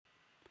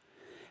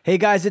Hey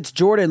guys, it's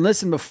Jordan.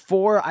 Listen,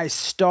 before I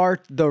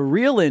start the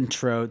real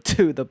intro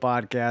to the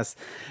podcast,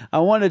 I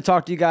wanted to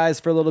talk to you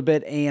guys for a little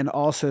bit and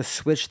also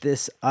switch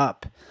this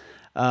up.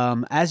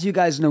 As you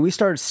guys know, we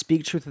started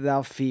Speak Truth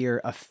Without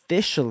Fear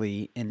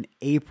officially in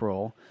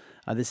April.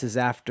 This is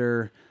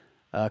after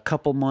a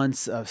couple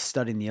months of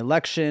studying the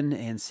election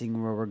and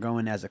seeing where we're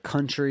going as a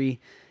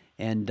country.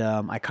 And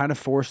I kind of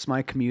forced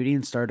my community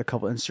and started a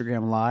couple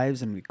Instagram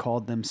lives, and we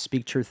called them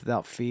Speak Truth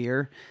Without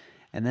Fear.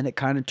 And then it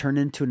kind of turned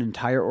into an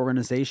entire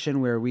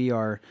organization where we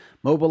are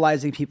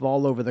mobilizing people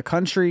all over the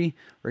country.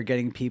 We're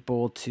getting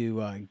people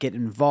to get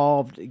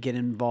involved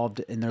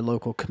in their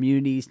local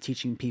communities,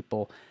 teaching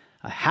people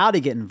how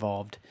to get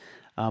involved.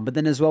 But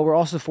then as well, we're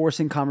also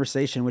forcing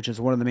conversation, which is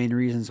one of the main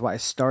reasons why I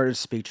started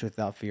Speak Truth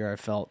Without Fear. I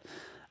felt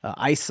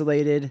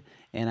isolated,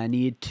 and I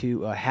needed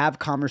to have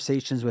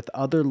conversations with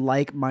other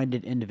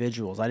like-minded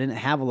individuals. I didn't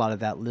have a lot of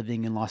that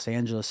living in Los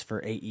Angeles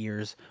for 8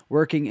 years.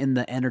 Working in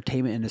the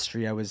entertainment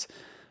industry, I was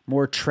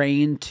more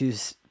trained to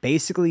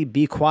basically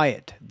be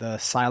quiet, the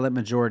silent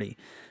majority.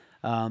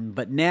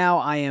 But now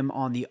I am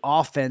on the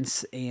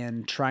offense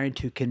and trying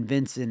to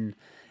convince and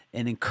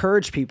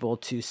encourage people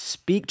to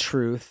speak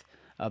truth,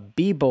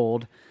 be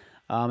bold.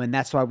 And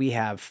that's why we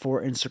have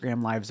 4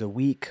 Instagram lives a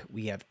week.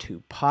 We have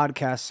 2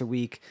 podcasts a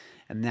week.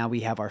 And now we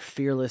have our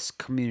Fearless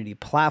community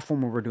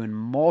platform where we're doing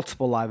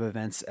multiple live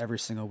events every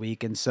single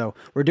week. And so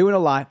we're doing a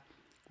lot.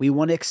 We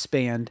want to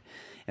expand.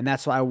 And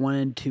that's why I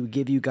wanted to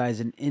give you guys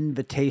an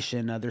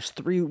invitation. There's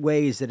 3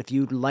 ways that if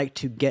you'd like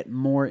to get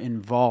more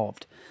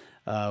involved,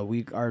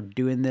 we are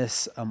doing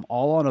this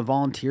all on a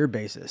volunteer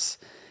basis.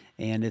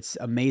 And it's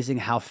amazing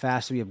how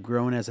fast we have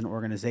grown as an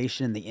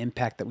organization, the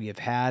impact that we have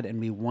had, and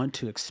we want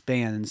to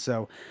expand. And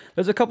so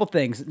there's a couple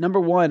things. Number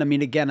one,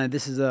 again,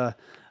 this is a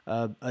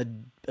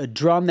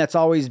drum that's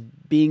always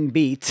being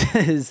beat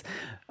is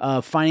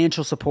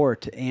financial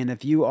support. And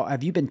have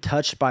you been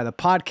touched by the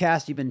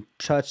podcast? You've been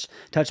touched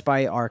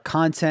by our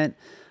content.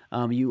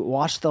 You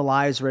watch the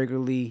lives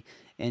regularly,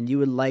 and you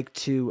would like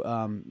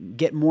to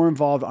get more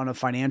involved on a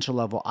financial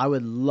level. I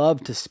would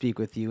love to speak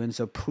with you. And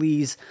so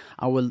please,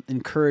 I would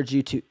encourage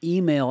you to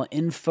email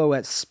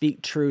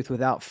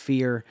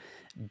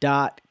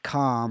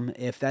info@speaktruthwithoutfear.com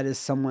if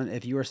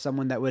you are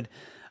someone that would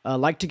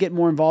like to get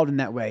more involved in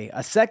that way.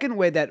 A second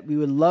way that we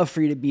would love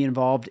for you to be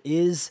involved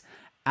is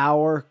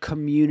our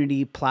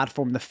community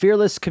platform, the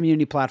Fearless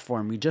community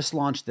platform. We just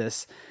launched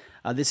this.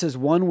 This is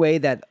one way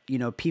that,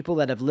 people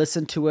that have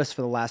listened to us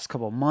for the last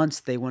couple of months,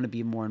 they want to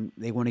get more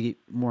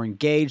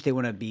engaged. They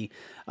want to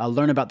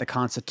learn about the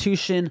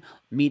Constitution,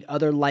 meet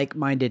other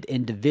like-minded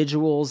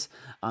individuals,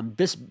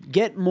 just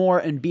get more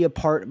and be a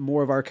part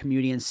more of our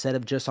community instead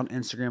of just on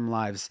Instagram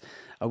lives.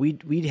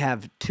 We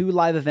have 2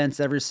 live events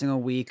every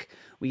single week.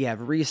 We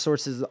have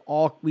resources.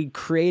 We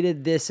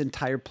created this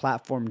entire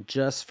platform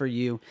just for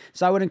you.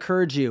 So I would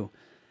encourage you,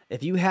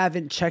 if you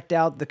haven't checked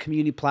out the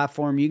community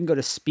platform, you can go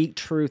to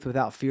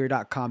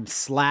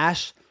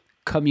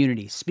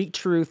speaktruthwithoutfear.com/community.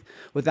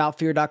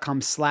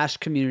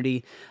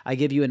 Speaktruthwithoutfear.com/community. I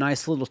give you a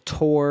nice little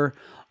tour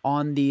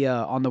on the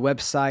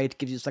website.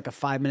 Gives you just like a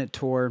 5-minute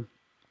tour.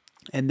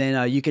 And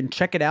then you can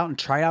check it out and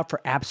try it out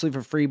for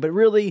absolutely for free. But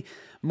really,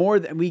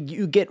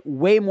 you get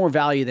way more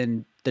value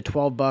than the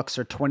 $12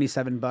 or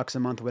 $27 a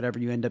month, whatever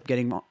you end up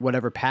getting,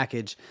 whatever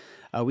package.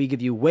 We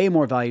give you way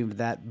more value for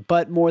that.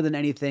 But more than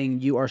anything,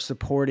 you are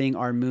supporting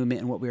our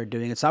movement and what we are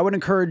doing. And so I would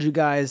encourage you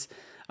guys.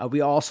 We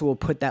also will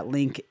put that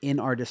link in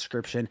our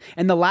description.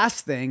 And the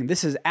last thing,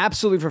 this is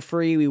absolutely for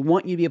free. We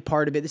want you to be a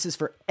part of it. This is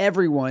for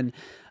everyone.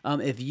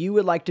 If you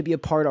would like to be a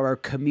part of our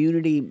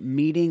community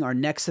meeting, our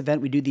next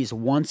event, we do these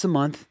once a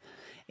month.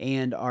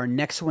 And our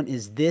next one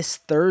is this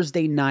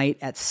Thursday night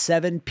at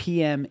 7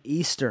 p.m.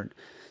 Eastern.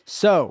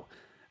 So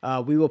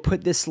we will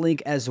put this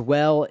link as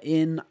well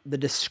in the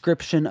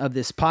description of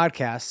this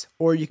podcast,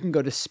 or you can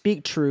go to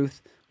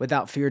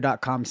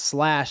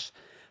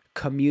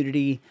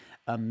speaktruthwithoutfear.com/community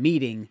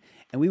meeting.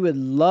 And we would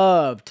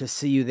love to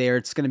see you there.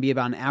 It's going to be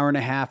about an hour and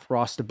a half.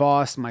 Ross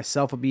DeBoss,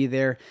 myself will be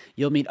there.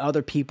 You'll meet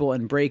other people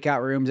in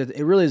breakout rooms.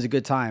 It really is a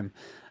good time.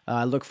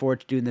 I look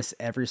forward to doing this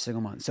every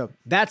single month. So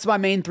that's my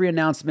main 3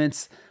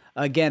 announcements.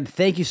 Again,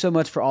 thank you so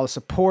much for all the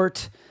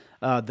support,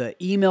 the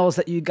emails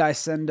that you guys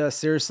send us.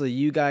 Seriously,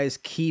 you guys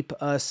keep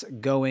us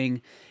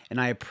going,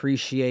 and I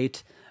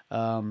appreciate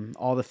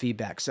all the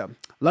feedback. So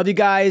love you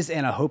guys,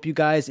 and I hope you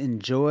guys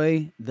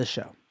enjoy the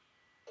show.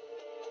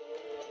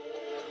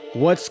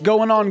 What's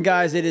going on,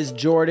 guys? It is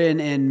Jordan,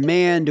 and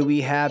man, do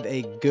we have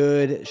a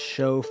good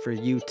show for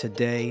you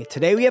today.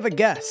 Today we have a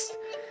guest.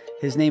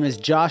 His name is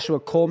Joshua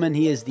Coleman.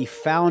 He is the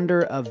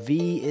founder of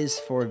V is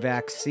for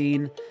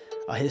Vaccine.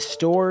 His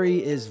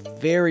story is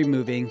very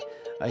moving.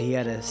 He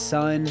had a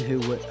son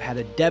who had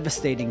a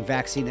devastating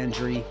vaccine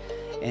injury,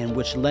 and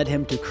which led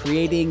him to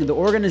creating the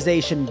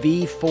organization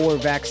V4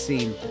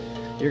 Vaccine.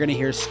 You're going to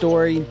hear his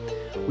story.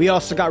 We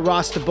also got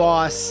Ross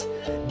DeBoss.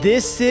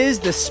 This is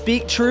the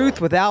Speak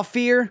Truth Without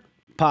Fear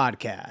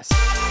podcast.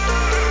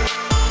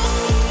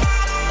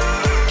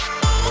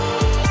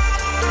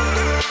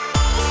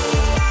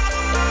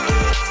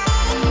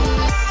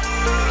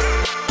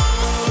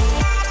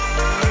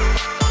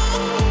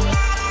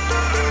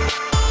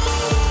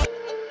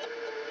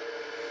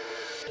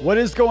 What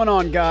is going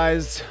on,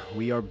 guys?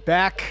 We are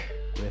back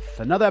with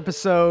another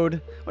episode.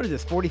 What is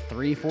this,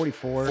 43,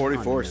 44?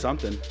 44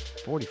 something.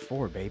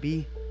 44,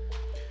 baby.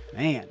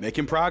 Man.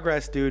 Making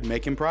progress, dude.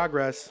 Making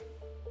progress.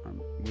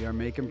 We are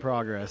making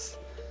progress.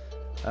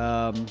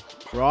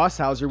 Ross,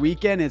 how's your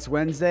weekend? It's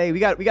Wednesday. We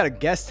got a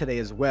guest today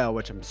as well,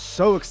 which I'm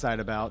so excited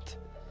about.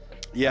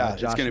 Yeah,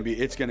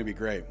 it's gonna be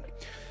great.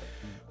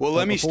 Well,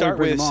 let me start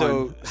with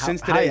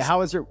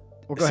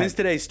since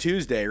today's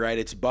Tuesday, right?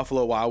 It's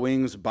Buffalo Wild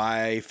Wings.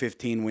 Buy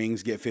 15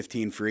 wings, get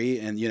 15 free.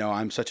 And you know,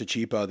 I'm such a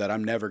cheapo that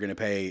I'm never gonna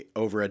pay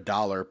over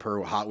 $1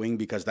 per hot wing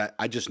because that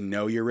I just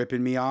know you're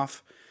ripping me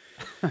off.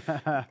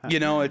 You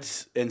know,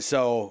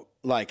 so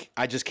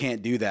I just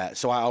can't do that.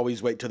 So I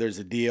always wait till there's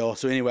a deal.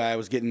 So anyway, I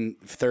was getting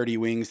 30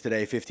 wings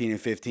today, 15 and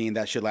 15.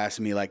 That should last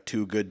me like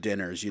 2 good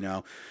dinners, you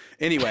know.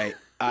 Anyway,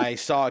 I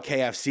saw a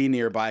KFC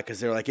nearby because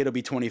they're like, it'll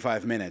be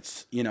 25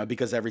 minutes, you know,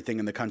 because everything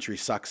in the country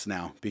sucks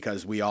now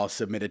because we all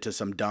submitted to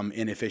some dumb,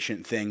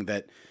 inefficient thing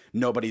that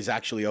nobody's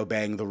actually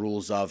obeying the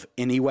rules of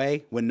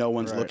anyway when no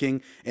one's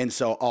looking. And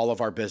so all of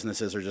our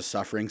businesses are just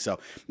suffering. So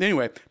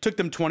anyway, took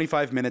them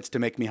 25 minutes to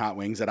make me hot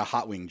wings at a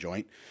hot wing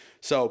joint.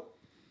 So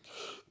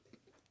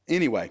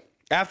anyway,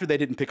 after they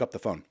didn't pick up the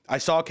phone, I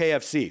saw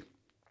KFC.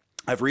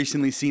 I've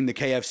recently seen the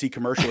KFC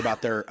commercial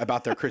about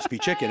their crispy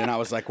chicken, and I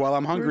was like, well,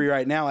 I'm hungry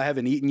right now. I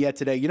haven't eaten yet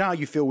today. You know how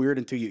you feel weird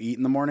until you eat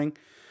in the morning?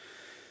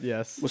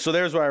 Yes. Well, so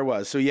there's where I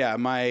was. So yeah,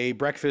 my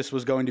breakfast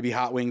was going to be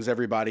hot wings,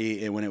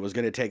 everybody. And when it was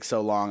going to take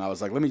so long, I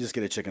was like, let me just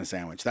get a chicken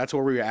sandwich. That's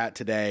where we were at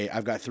today.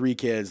 I've got 3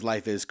 kids.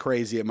 Life is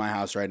crazy at my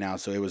house right now.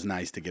 So it was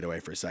nice to get away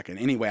for a second.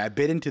 Anyway, I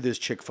bit into this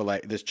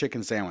this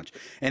chicken sandwich,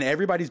 and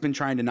everybody's been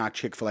trying to knock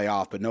Chick-fil-A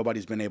off, but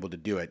nobody's been able to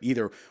do it.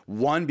 Either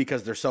one,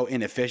 because they're so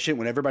inefficient.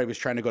 When everybody was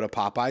trying to go to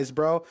Popeyes,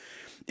 bro,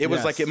 it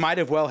was like, it might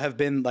have well have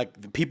been like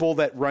the people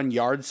that run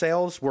yard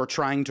sales were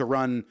trying to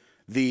run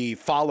the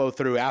follow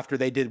through after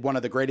they did one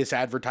of the greatest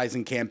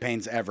advertising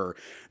campaigns ever.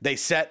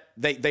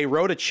 They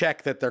wrote a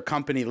check that their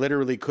company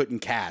literally couldn't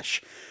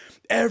cash.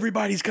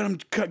 Everybody's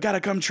got to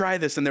come try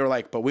this. And they were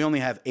like, but we only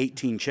have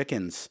 18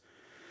 chickens.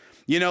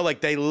 You know,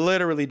 like they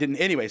literally didn't.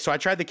 Anyway, so I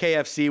tried the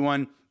KFC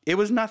one. It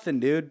was nothing,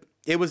 dude.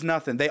 It was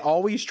nothing. They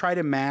always try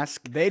to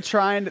mask. They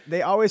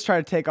always try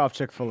to take off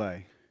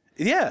Chick-fil-A.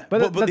 Yeah,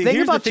 but the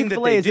thing about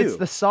Chick-fil-A is it's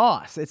the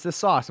sauce. It's the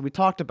sauce. We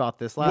talked about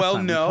this last time.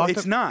 Well, no,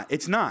 it's not.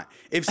 It's not.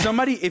 If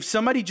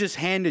somebody just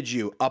handed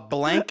you a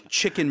blank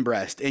chicken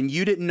breast and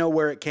you didn't know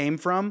where it came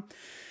from,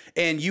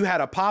 and you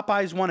had a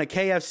Popeyes one, a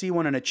KFC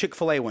one, and a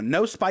Chick-fil-A one,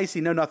 no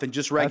spicy, no nothing,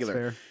 just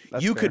regular.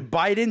 That's fair. Could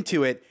bite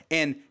into it,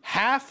 and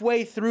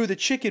halfway through the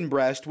chicken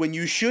breast, when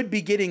you should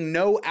be getting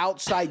no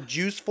outside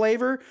juice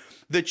flavor,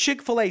 the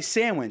Chick-fil-A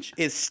sandwich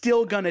is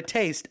still going to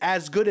taste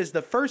as good as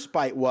the first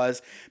bite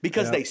was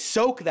because they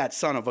soak that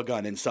son of a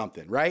gun in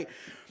something, right?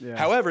 Yeah.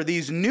 However,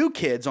 these new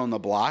kids on the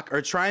block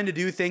are trying to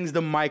do things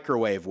the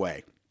microwave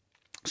way.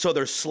 So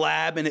they're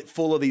slabbing it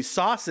full of these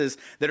sauces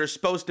that are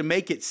supposed to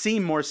make it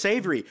seem more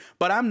savory.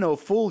 But I'm no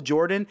fool,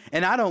 Jordan,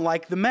 and I don't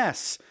like the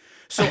mess.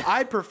 So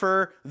I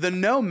prefer the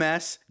no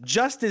mess,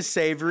 just as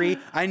savory.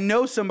 I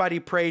know somebody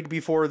prayed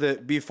before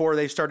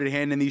they started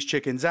handing these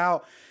chickens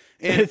out.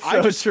 And it's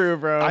so true,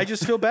 bro. I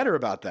just feel better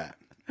about that,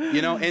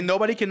 you know, and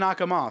nobody can knock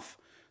them off.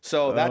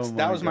 So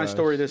that was my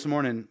story this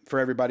morning for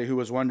everybody who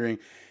was wondering.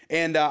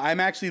 And I'm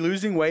actually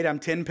losing weight. I'm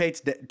 10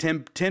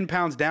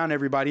 pounds down,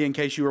 everybody, in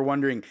case you were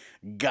wondering,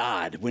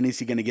 God, when is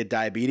he going to get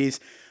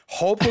diabetes?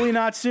 Hopefully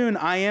not soon.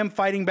 I am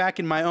fighting back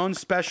in my own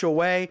special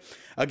way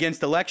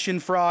against election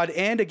fraud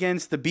and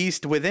against the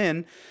beast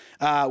within.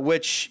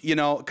 Which, you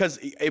know, because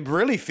it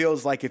really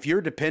feels like if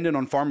you're dependent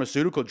on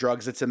pharmaceutical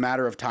drugs, it's a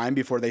matter of time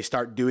before they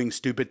start doing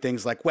stupid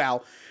things like,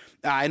 well,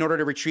 in order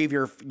to retrieve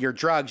your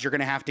drugs, you're going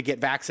to have to get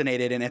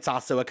vaccinated, and it's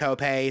also a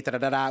copay.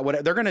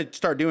 They're going to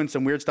start doing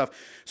some weird stuff.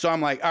 So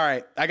I'm like, all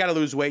right, I got to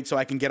lose weight so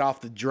I can get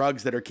off the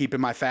drugs that are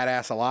keeping my fat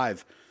ass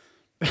alive.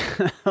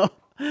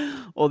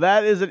 Well,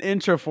 that is an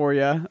intro for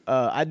you.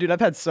 I've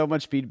had so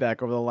much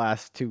feedback over the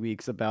last 2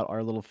 weeks about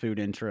our little food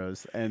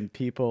intros, and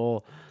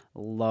people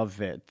love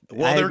it.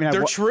 Well,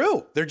 they're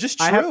true. They're just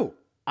true.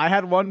 I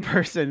had one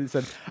person who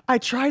said, I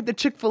tried the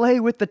Chick-fil-A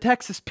with the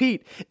Texas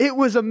Pete. It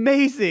was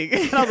amazing.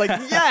 And I was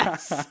like,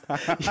 yes,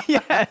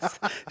 yes.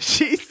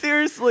 She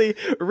seriously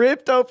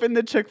ripped open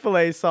the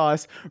Chick-fil-A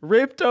sauce,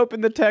 ripped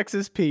open the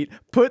Texas Pete,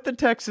 put the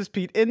Texas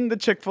Pete in the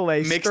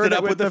Chick-fil-A, mixed it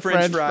up with the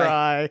French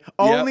fry.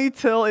 Only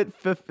till it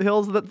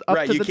fills up to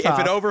the top.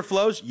 If it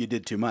overflows, you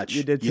did too much.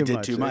 You did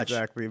too much.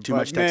 Exactly. Too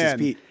much Texas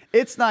Pete.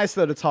 It's nice,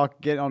 though, to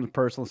get on the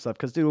personal stuff.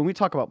 Because, dude, when we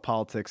talk about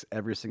politics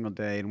every single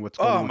day and what's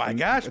going on. Oh, my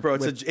gosh, bro.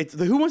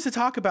 Who wants to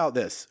talk about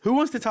this? Who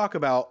wants to talk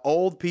about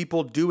old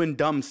people doing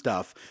dumb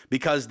stuff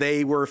because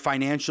they were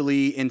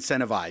financially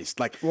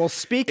incentivized?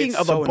 Speaking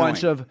of a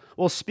bunch of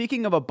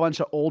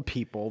old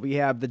people, we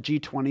have the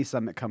G20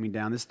 summit coming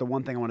down. This is the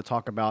one thing I want to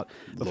talk about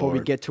before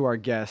we get to our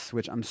guests,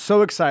 which I'm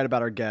so excited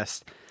about our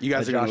guest. You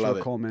guys are going to love it.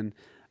 Joshua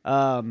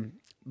Coleman.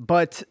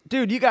 But,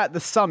 dude, you got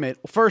the summit.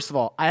 First of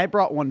all, I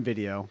brought one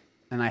video,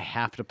 and I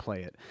have to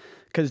play it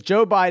because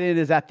Joe Biden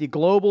is at the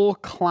Global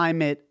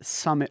Climate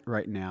Summit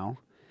right now.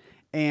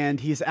 And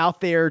he's out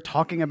there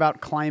talking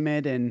about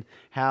climate and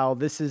how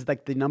this is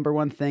like the number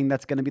one thing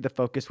that's going to be the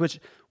focus,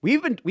 which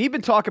we've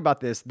been talking about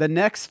this. The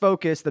next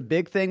focus, the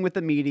big thing with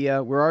the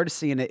media, we're already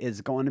seeing it, is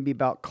going to be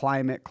about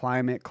climate,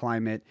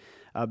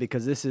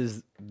 because this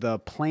is the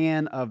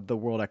plan of the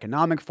World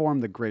Economic Forum,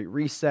 the Great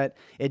Reset.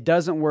 It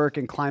doesn't work,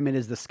 and climate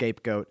is the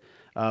scapegoat.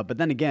 But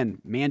then again,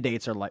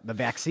 mandates are like the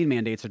vaccine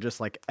mandates are just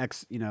like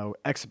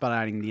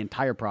expediting the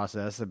entire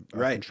process of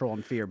control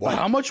and fear. Well,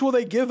 how much will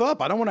they give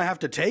up? I don't want to have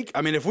to take.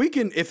 I mean,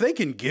 if they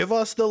can give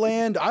us the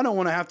land, I don't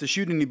want to have to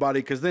shoot anybody,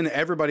 because then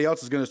everybody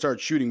else is going to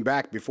start shooting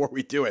back before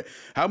we do it.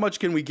 How much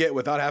can we get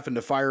without having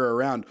to fire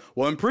around?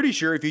 Well, I'm pretty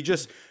sure if you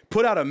just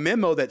put out a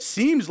memo that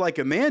seems like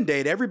a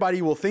mandate,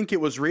 everybody will think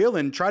it was real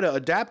and try to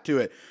adapt to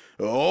it.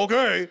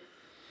 Okay.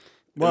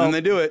 Well, and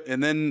then they do it,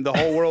 and then the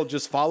whole world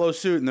just follows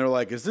suit, and they're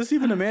like, is this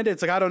even a mandate?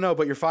 It's like, I don't know,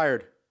 but you're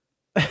fired.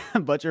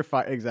 But you're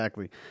fired,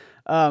 exactly.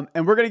 And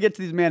we're going to get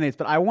to these mandates,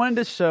 but I wanted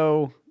to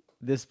show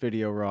this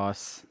video,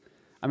 Ross.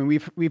 I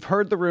mean, we've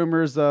heard the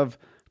rumors of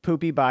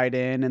Poopy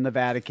Biden and the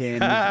Vatican.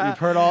 We've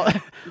heard all.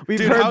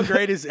 How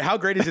great is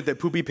it that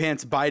Poopy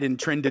Pants Biden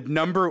trended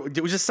number?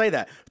 Just say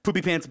that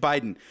Poopy Pants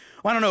Biden.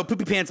 Well, I don't know.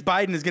 Poopy Pants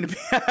Biden is going to be.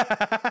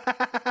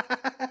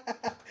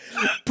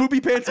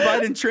 Poopy Pants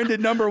Biden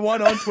trended number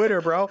 1 on Twitter,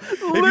 bro.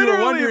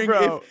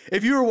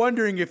 If you were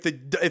wondering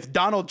if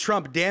Donald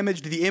Trump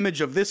damaged the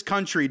image of this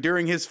country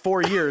during his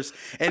 4 years,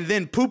 and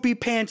then Poopy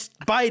Pants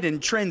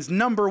Biden trends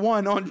number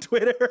 1 on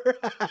Twitter,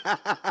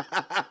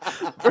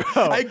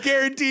 I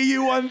guarantee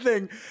you one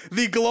thing: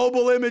 the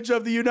global image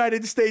of the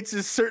United States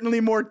is certainly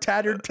more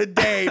tattered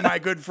today, my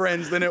good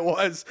friends, than it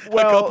was a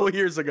couple of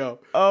years ago.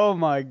 Oh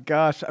my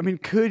gosh! I mean,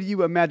 could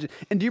you imagine?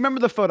 And do you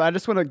remember the photo? I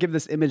just want to give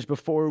this image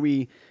before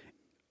we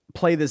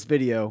play this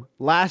video.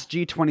 Last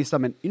G20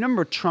 summit, you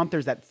remember Trump?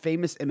 There's that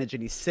famous image,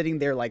 and he's sitting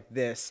there like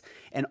this,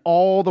 and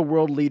all the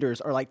world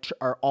leaders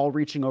are all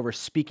reaching over,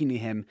 speaking to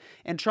him,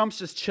 and Trump's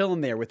just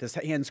chilling there with his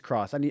hands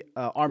crossed, arms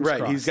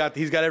crossed. Right,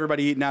 he's got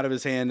everybody eating out of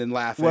his hand and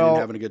laughing and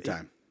having a good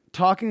time.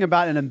 Talking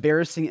about an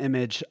embarrassing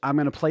image, I'm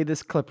going to play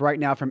this clip right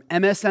now from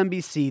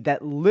MSNBC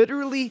that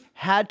literally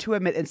had to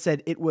admit and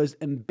said it was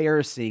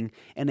embarrassing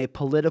and a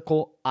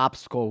political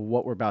obstacle,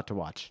 what we're about to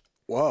watch.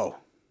 Whoa.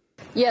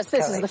 Yes,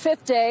 this is the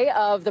 5th day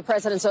of the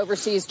president's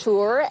overseas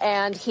tour,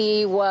 and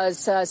he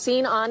was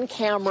seen on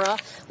camera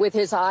with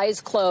his eyes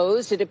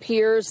closed. It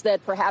appears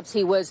that perhaps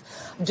he was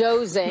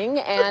dozing,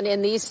 and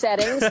in these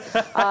settings,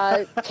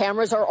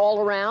 cameras are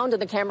all around,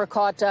 and the camera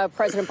caught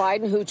President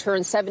Biden, who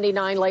turned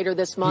 79 later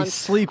this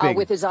month,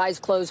 with his eyes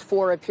closed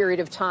for a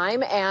period of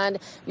time. And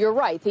you're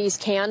right, these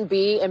can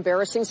be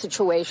embarrassing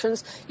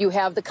situations. You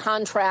have the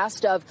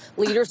contrast of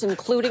leaders,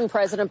 including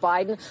President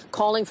Biden,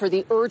 calling for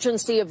the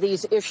urgency of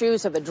these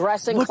issues of addressing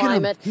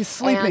climate,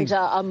 and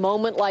a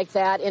moment like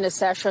that in a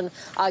session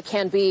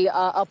can be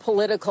a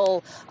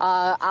political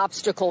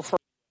obstacle for.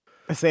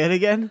 Say it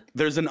again.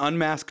 There's an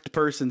unmasked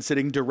person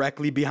sitting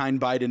directly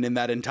behind Biden in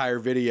that entire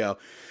video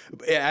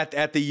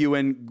at the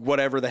UN,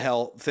 whatever the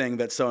hell thing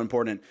that's so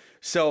important.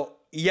 So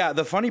yeah,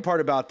 the funny part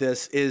about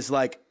this is,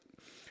 like,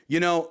 you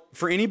know,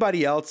 for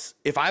anybody else,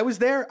 if I was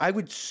there, I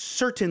would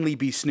certainly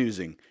be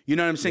snoozing. You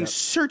know what I'm saying? Yep.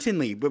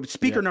 Certainly. But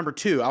speaker number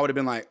 2, I would have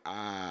been like, all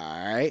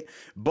right.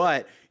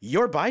 But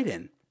you're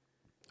Biden.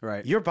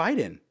 Right. You're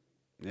Biden.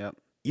 Yep.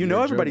 You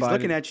know everybody's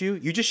looking at you.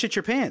 You just shit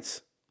your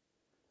pants.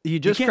 You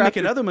can't make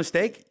another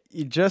mistake.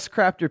 You just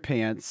crapped your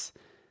pants.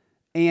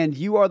 And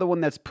you are the one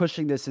that's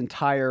pushing this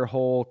entire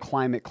whole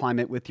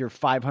climate with your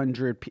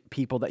 500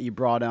 people that you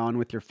brought on,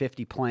 with your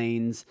 50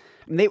 planes.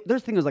 I mean, their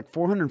thing was like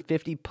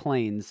 450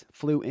 planes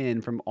flew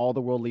in from all the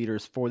world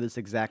leaders for this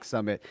exact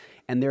summit.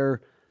 And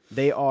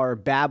they are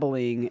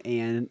babbling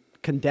and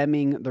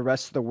condemning the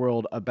rest of the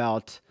world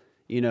about,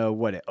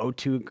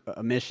 O2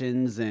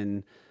 emissions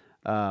and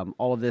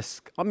all of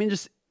this. I mean,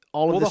 just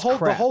all of this crap.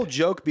 The whole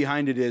joke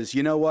behind it is,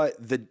 you know what?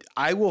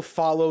 I will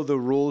follow the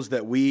rules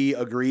that we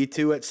agree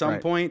to at some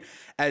point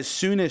as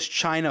soon as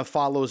China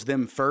follows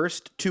them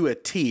first to a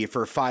T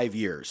for 5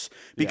 years,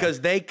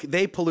 because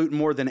they pollute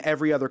more than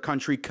every other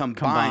country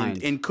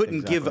combined. And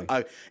couldn't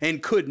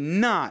could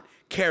not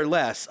care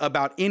less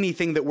about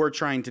anything that we're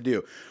trying to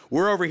do.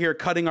 We're over here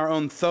cutting our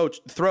own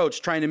throats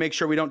trying to make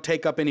sure we don't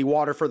take up any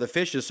water for the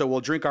fishes, so we'll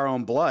drink our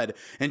own blood.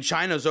 And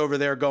China's over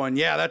there going,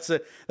 yeah,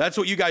 that's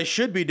what you guys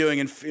should be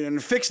doing, and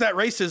fix that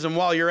racism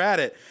while you're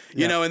at it.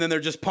 You know, and then they're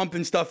just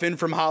pumping stuff in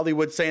from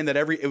Hollywood saying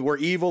that we're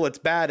evil, it's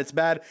bad.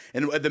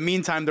 And in the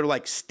meantime, they're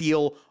like,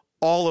 steal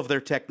all of their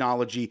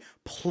technology,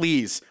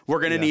 please. We're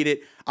going to need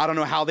it. I don't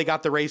know how they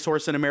got the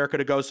racehorse in America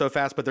to go so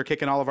fast, but they're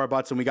kicking all of our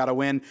butts, and we got to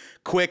win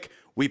quick.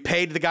 We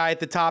paid the guy at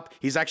the top.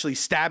 He's actually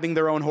stabbing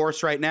their own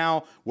horse right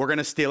now. We're going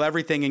to steal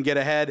everything and get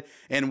ahead.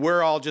 And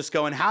we're all just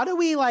going, how do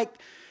we,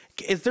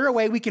 is there a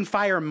way we can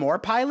fire more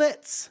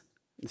pilots?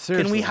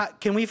 Seriously.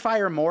 Can we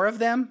fire more of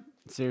them?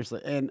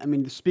 Seriously. And I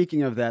mean,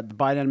 speaking of that, the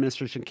Biden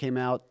administration came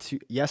out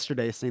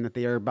yesterday saying that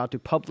they are about to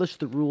publish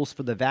the rules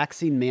for the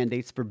vaccine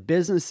mandates for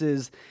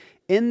businesses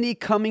in the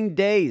coming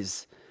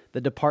days.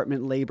 The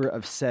Department of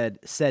Labor said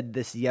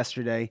this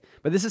yesterday.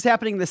 But this is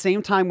happening at the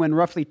same time when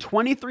roughly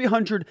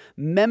 2,300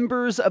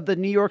 members of the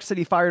New York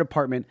City Fire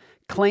Department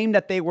claimed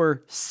that they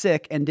were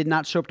sick and did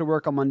not show up to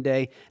work on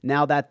Monday,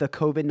 now that the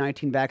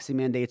COVID-19 vaccine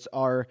mandates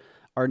are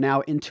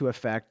now into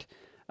effect.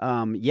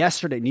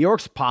 Yesterday, New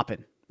York's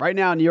popping. Right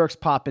now, New York's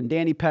popping.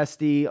 Danny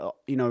Pesty,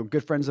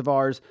 good friends of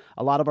ours,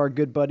 a lot of our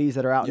good buddies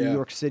that are out in New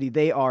York City,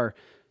 they are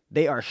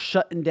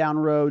shutting down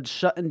roads,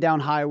 shutting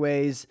down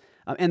highways.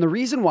 And the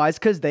reason why is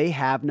because they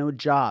have no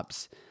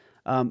jobs.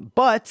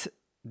 But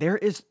there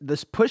is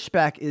this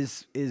pushback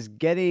is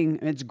getting,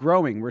 and it's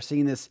growing. We're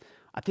seeing this.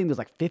 I think there's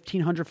like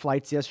 1,500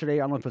 flights yesterday. I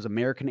don't know if it was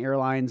American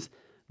Airlines.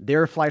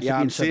 Their flights are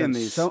being shut down.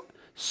 These.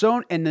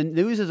 So, and the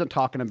news isn't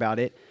talking about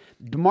it.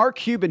 Mark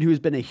Cuban, who's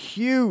been a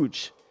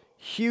huge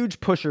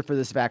pusher for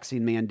this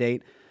vaccine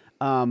mandate,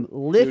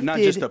 lifted... Dude, not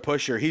just a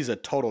pusher, he's a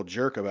total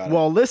jerk about it.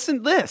 Well, listen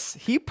to this.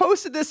 He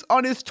posted this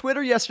on his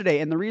Twitter yesterday,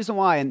 and the reason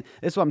why, and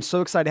this is why I'm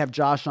so excited to have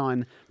Josh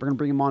on, we're going to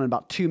bring him on in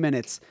about 2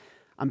 minutes.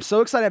 I'm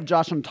so excited to have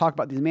Josh on to talk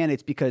about these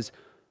mandates because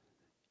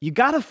you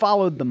got to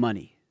follow the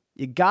money.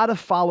 You got to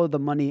follow the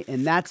money,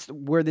 and that's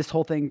where this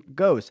whole thing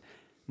goes.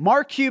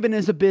 Mark Cuban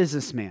is a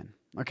businessman,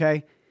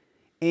 okay?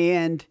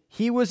 And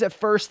he was at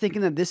first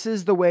thinking that this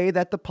is the way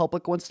that the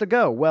public wants to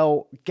go.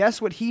 Well,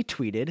 guess what he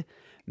tweeted?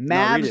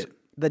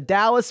 The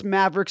Dallas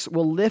Mavericks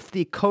will lift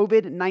the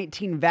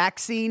COVID-19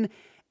 vaccine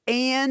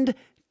and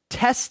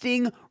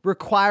testing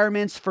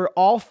requirements for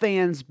all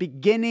fans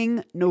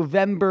beginning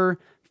November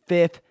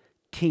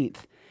 15th.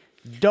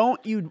 Don't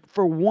you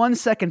for 1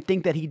 second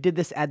think that he did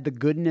this at the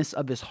goodness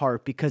of his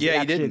heart because he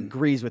actually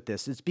agrees with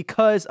this. It's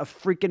because of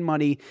freaking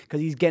money,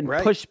 because he's getting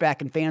pushed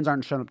back and fans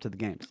aren't showing up to the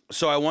games.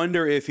 So I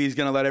wonder if he's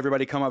going to let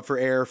everybody come up for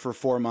air for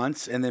 4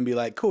 months and then be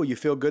like, cool, you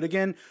feel good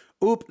again?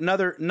 Oop,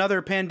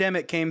 another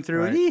pandemic came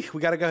through and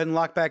we got to go ahead and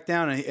lock back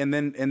down. And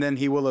then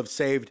he will have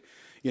saved,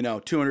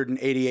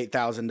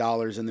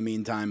 $288,000 in the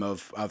meantime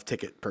of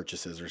ticket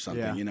purchases or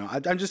something. Yeah.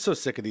 I'm just so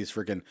sick of these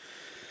freaking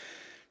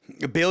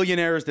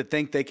billionaires that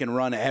think they can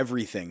run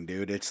everything,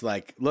 dude. It's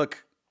like,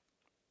 look,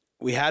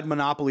 we had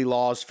monopoly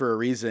laws for a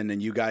reason,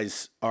 and you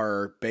guys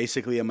are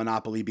basically a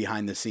monopoly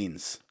behind the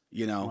scenes.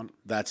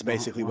 That's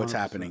basically what's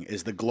happening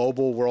is the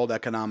global world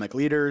economic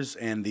leaders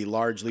and the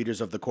large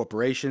leaders of the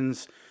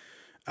corporations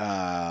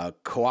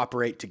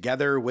cooperate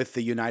together with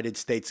the United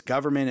States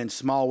government in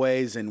small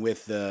ways and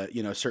with the,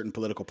 certain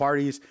political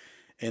parties,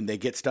 and they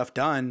get stuff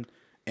done.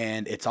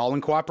 And it's all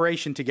in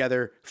cooperation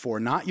together for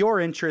not your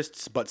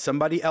interests, but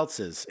somebody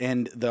else's.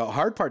 And the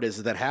hard part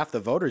is that half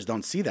the voters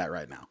don't see that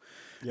right now.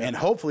 Yeah. And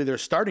hopefully they're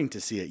starting to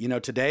see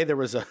it. Today there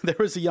was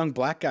a young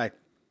black guy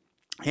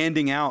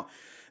handing out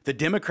the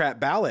Democrat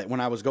ballot when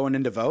I was going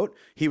in to vote.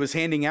 He was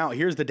handing out,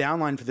 here's the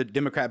downline for the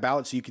Democrat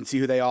ballot so you can see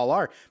who they all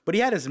are. But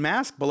he had his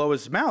mask below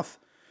his mouth.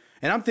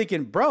 And I'm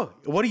thinking, bro,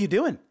 what are you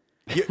doing?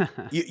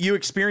 You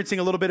experiencing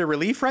a little bit of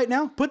relief right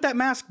now? Put that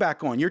mask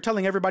back on. You're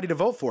telling everybody to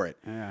vote for it.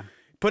 Yeah.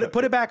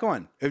 Put it back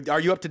on. Are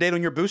you up to date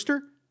on your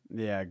booster?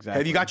 Yeah, exactly.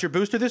 Have you got your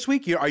booster this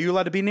week? Are you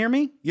allowed to be near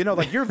me?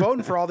 You're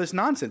voting for all this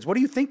nonsense. What are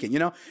you thinking?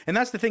 And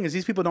that's the thing is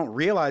these people don't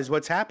realize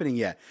what's happening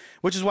yet,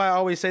 which is why I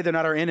always say they're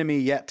not our enemy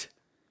yet.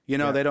 They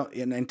don't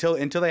until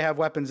they have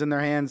weapons in their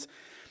hands.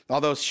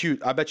 Although,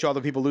 shoot, I bet you all the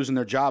people losing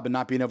their job and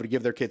not being able to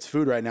give their kids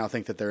food right now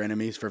think that they're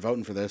enemies for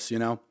voting for this.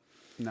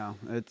 No,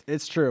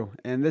 it's true,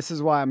 and this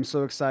is why I'm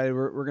so excited.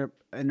 We're going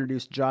to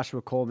introduce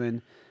Joshua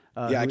Coleman.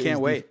 I can't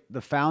wait.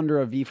 The founder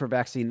of V for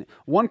Vaccine.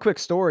 One quick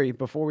story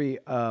before we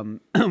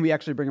we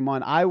actually bring him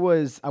on. I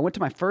went to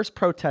my first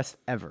protest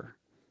ever,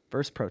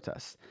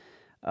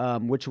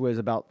 which was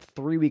about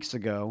 3 weeks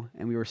ago,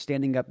 and we were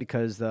standing up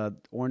because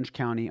Orange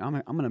County.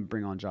 I'm going to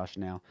bring on Josh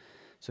now,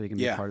 so he can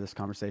be a part of this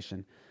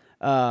conversation.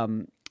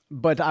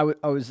 But I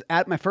was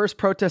at my first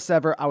protest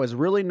ever. I was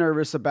really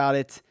nervous about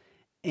it,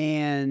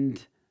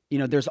 and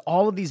there's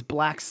all of these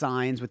black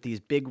signs with these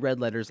big red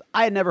letters.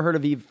 I had never heard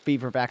of V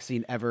for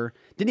Vaccine ever.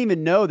 Didn't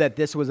even know that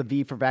this was a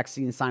V for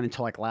Vaccine sign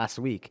until like last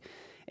week.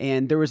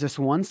 And there was this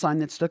one sign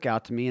that stuck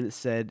out to me, and it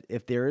said,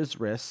 if there is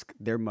risk,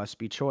 there must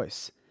be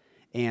choice.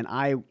 And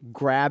I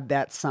grabbed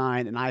that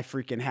sign and I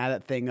freaking had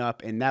that thing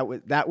up. And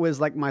that was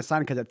like my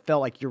sign because it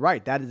felt like, you're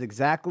right. That is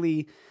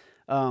exactly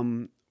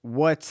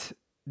what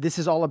this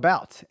is all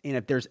about. And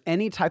if there's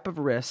any type of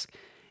risk,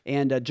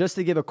 and just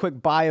to give a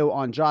quick bio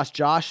on Josh,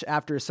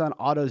 after his son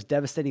Otto's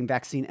devastating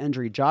vaccine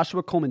injury,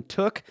 Joshua Coleman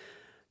took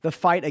the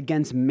fight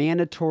against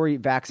mandatory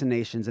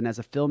vaccinations. And as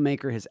a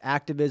filmmaker, his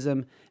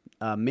activism,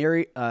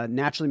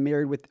 naturally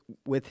married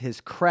with his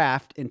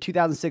craft. In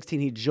 2016,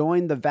 he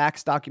joined the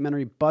Vax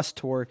documentary bus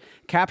tour,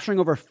 capturing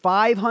over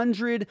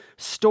 500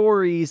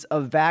 stories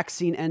of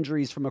vaccine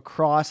injuries from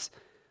across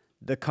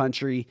the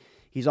country.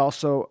 He's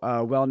also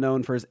well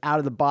known for his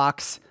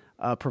out-of-the-box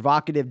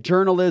provocative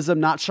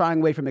journalism, not shying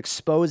away from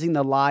exposing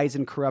the lies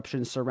and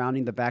corruption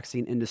surrounding the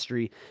vaccine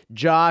industry.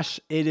 Josh,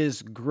 it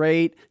is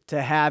great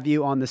to have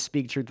you on the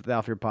Speak Truth with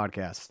Alfred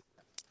podcast.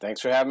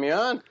 Thanks for having me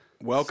on.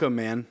 Welcome,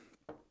 man.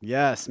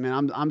 Yes,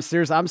 man. I'm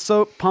serious. I'm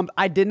so pumped.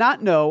 I did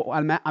not know.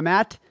 I'm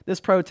at this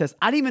protest.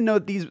 I didn't even know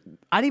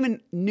I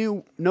didn't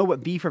even know what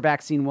V for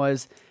Vaccine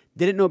was.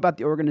 Didn't know about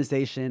the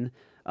organization.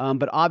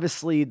 But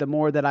obviously, the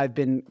more that I've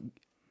been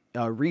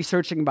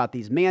researching about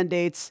these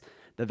mandates,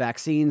 the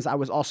vaccines, I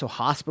was also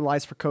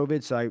hospitalized for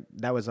COVID, so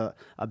that was a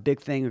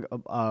big thing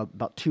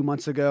about 2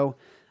 months ago.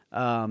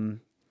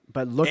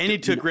 But look, and he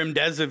took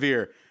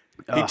Remdesivir.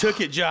 He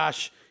took it,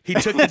 Josh. He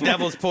took the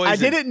devil's poison. I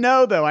didn't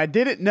know, though. I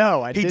didn't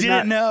know. He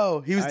didn't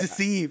know. He was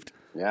deceived.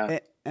 Yeah.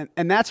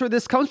 And that's where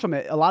this comes from.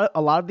 A lot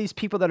of these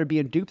people that are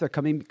being duped, they're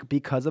coming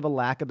because of a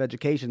lack of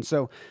education.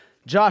 So,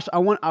 Josh, I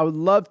would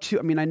love to.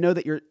 I mean, I know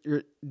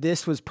that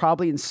this was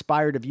probably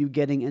inspired of you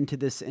getting into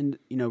this and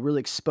really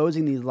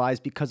exposing these lies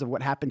because of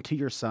what happened to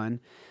your son.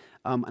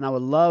 And I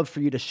would love for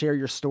you to share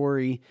your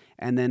story,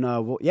 and then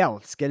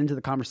let's get into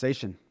the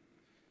conversation.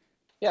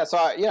 Yeah, so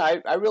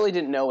I really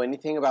didn't know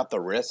anything about the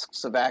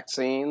risks of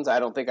vaccines. I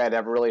don't think I'd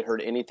ever really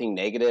heard anything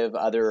negative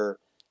other,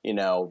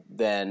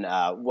 than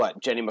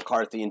what Jenny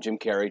McCarthy and Jim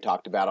Carrey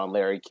talked about on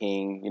Larry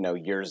King,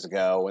 years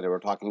ago, when they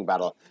were talking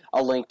about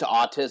a link to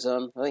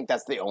autism. I think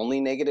that's the only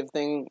negative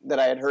thing that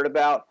I had heard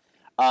about.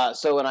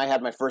 So when I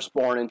had my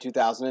firstborn in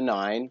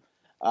 2009,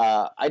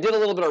 I did a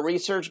little bit of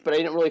research, but I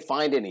didn't really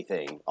find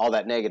anything all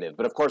that negative.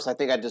 But of course, I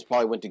think I just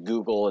probably went to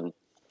Google and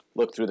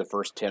looked through the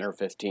first 10 or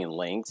 15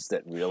 links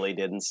that really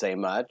didn't say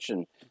much.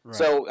 And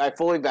so I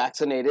fully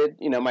vaccinated,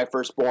 my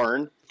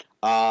firstborn,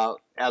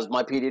 as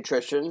my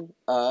pediatrician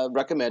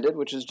recommended,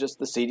 which is just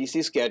the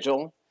CDC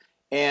schedule.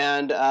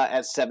 And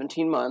at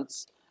 17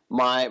 months,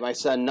 my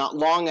son, not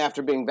long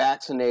after being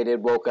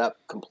vaccinated, woke up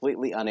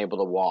completely unable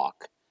to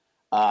walk.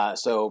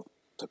 So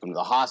took him to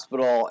the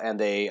hospital, and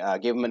they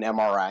gave him an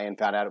MRI and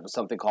found out it was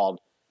something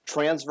called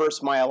transverse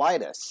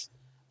myelitis.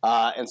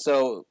 And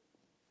so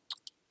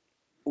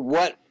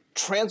what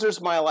transverse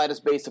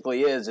myelitis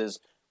basically is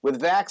with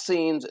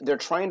vaccines, they're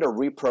trying to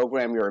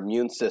reprogram your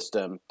immune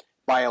system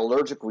by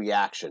allergic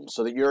reaction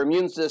so that your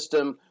immune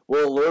system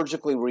will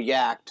allergically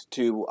react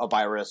to a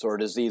virus or a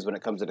disease when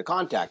it comes into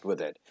contact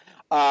with it.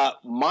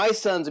 My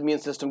son's immune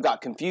system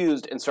got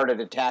confused and started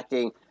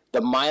attacking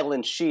the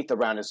myelin sheath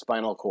around his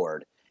spinal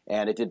cord,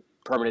 and it did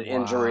permanent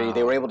injury.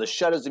 They were able to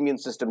shut his immune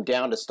system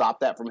down to stop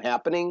that from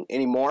happening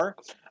anymore,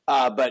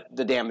 but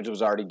the damage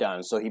was already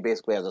done. So he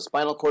basically has a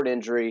spinal cord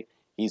injury.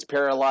 He's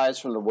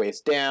paralyzed from the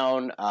waist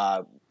down.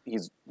 He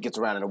gets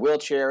around in a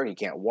wheelchair. He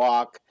can't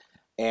walk,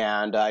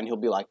 and he'll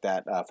be like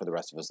that for the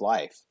rest of his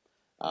life.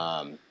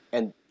 And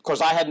of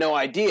course, I had no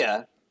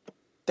idea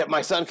that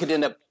my son could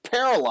end up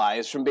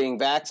paralyzed from being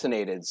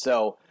vaccinated.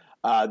 So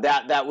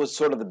that was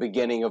sort of the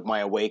beginning of my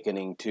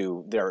awakening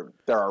to there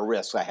are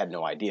risks I had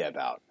no idea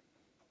about.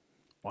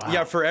 Wow.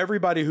 Yeah, for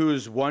everybody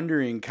who's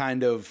wondering,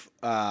 kind of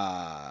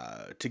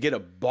to get a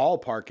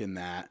ballpark in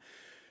that.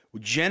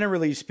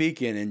 Generally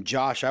speaking, and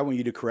Josh, I want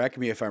you to correct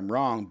me if I'm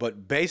wrong,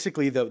 but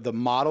basically the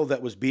model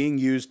that was being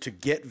used to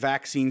get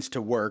vaccines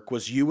to work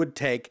was you would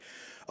take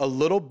a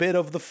little bit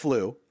of the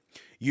flu,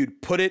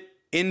 you'd put it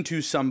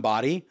into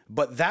somebody,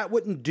 but that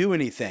wouldn't do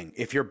anything.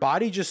 If your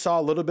body just saw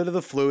a little bit of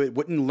the flu, it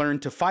wouldn't learn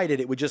to fight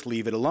it. It would just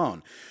leave it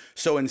alone.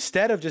 So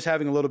instead of just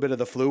having a little bit of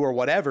the flu or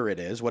whatever it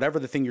is, whatever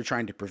the thing you're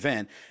trying to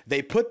prevent,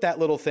 they put that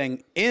little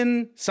thing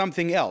in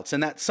something else.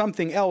 And that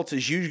something else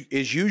is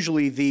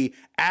usually the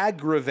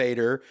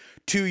aggravator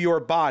to your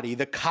body,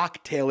 the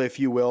cocktail, if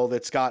you will,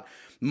 that's got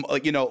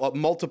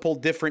multiple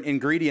different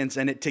ingredients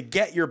in it to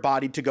get your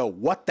body to go,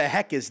 what the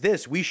heck is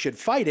this? We should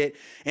fight it.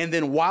 And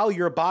then while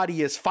your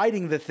body is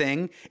fighting the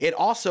thing, it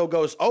also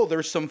goes, oh,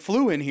 there's some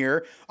flu in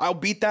here. I'll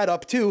beat that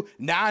up too.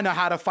 Now I know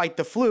how to fight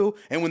the flu.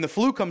 And when the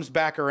flu comes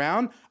back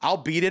around, I'll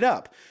beat it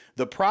up.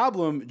 The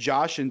problem,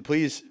 Josh, and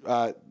please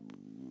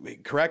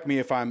correct me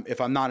if I'm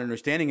not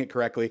understanding it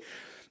correctly,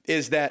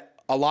 is that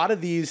a lot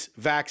of these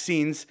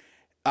vaccines,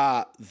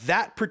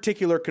 that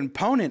particular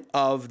component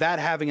of that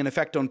having an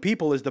effect on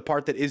people is the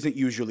part that isn't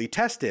usually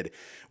tested.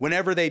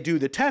 Whenever they do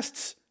the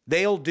tests,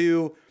 they'll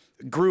do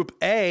group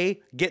A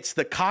gets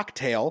the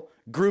cocktail,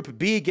 group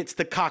B gets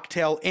the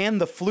cocktail and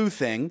the flu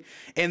thing,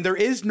 and there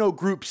is no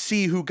group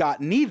C who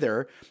got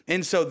neither.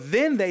 And so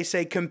then they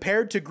say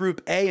compared to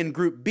group A and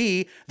group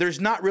B, there's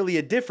not really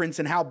a difference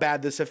in how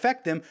bad this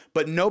affect them,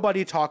 but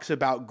nobody talks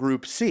about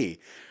group C.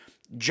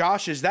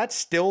 Josh, is that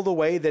still the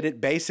way that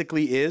it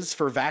basically is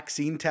for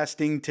vaccine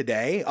testing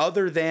today?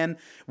 Other than,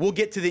 we'll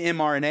get to the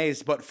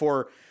mRNAs, but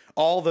for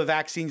all the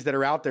vaccines that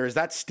are out there, is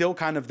that still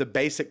kind of the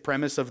basic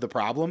premise of the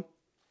problem?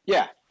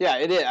 Yeah,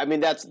 it is. I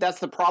mean, that's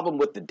the problem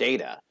with the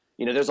data.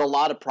 There's a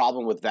lot of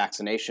problem with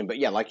vaccination, but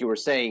yeah, like you were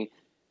saying,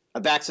 a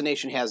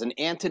vaccination has an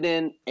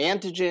antigen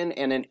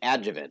and an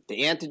adjuvant.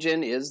 The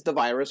antigen is the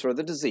virus or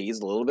the disease,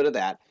 a little bit of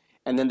that.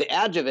 And then the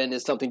adjuvant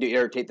is something to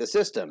irritate the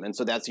system. And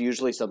so that's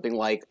usually something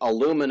like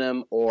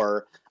aluminum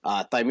or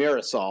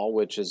thimerosal,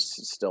 which is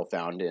still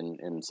found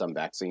in some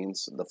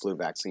vaccines, the flu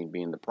vaccine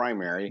being the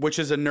primary. Which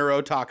is a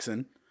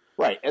neurotoxin.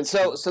 Right. And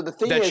so the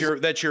thing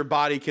is that your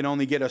body can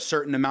only get a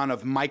certain amount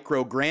of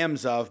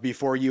micrograms of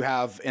before you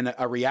have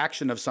a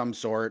reaction of some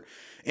sort.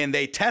 And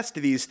they test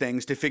these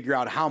things to figure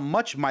out how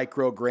much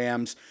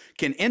micrograms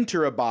can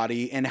enter a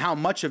body and how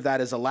much of that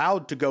is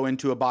allowed to go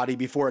into a body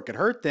before it could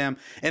hurt them.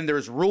 And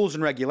there's rules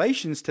and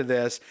regulations to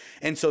this.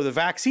 And so the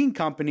vaccine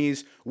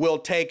companies will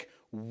take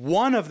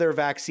one of their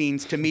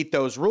vaccines to meet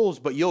those rules,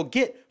 but you'll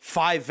get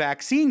 5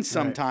 vaccines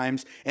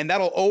sometimes, right, and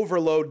that'll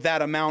overload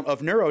that amount of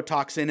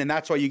neurotoxin, and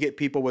that's why you get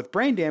people with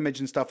brain damage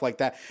and stuff like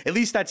that. At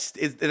least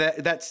is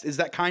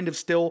that kind of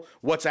still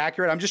what's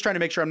accurate? I'm just trying to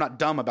make sure I'm not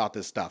dumb about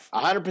this stuff.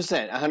 100%.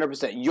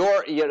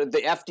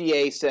 The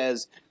FDA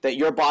says that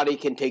your body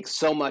can take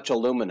so much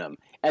aluminum,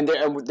 and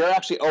they're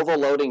actually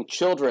overloading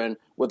children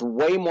with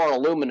way more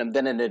aluminum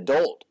than an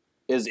adult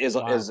is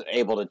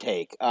able to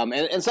take.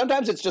 And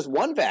sometimes it's just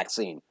one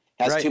vaccine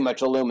has too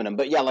much aluminum.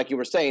 But yeah, like you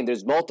were saying,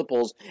 there's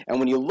multiples, and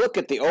when you look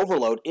at the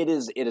overload, it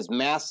is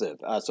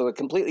massive. So it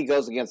completely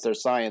goes against their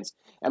science.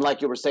 And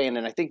like you were saying,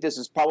 and I think this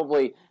is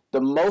probably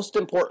the most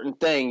important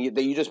thing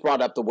that you just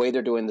brought up, the way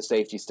they're doing the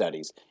safety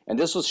studies. And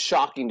this was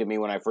shocking to me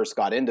when I first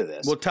got into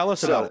this. Well, tell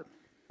us about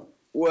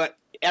it.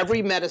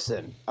 Every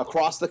medicine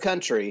across the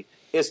country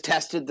is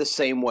tested the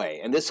same way.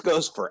 And this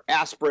goes for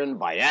aspirin,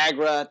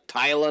 Viagra,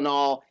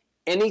 Tylenol,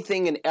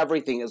 anything and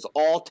everything is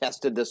all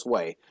tested this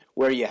way,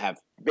 where you have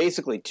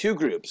basically 2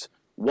 groups,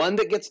 one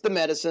that gets the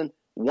medicine,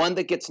 one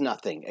that gets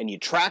nothing. And you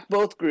track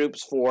both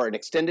groups for an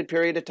extended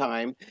period of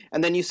time,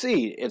 and then you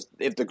see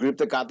if the group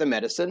that got the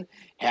medicine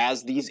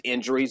has these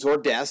injuries or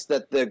deaths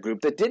that the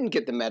group that didn't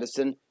get the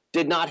medicine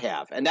did not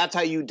have. And that's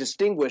how you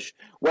distinguish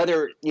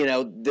whether,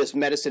 this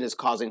medicine is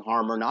causing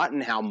harm or not,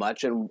 and how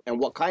much and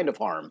what kind of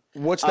harm.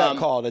 What's that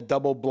called? A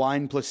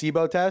double-blind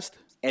placebo test?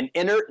 An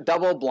inert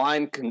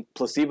double-blind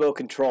placebo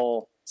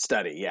control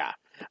study, yeah.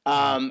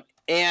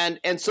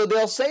 And so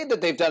they'll say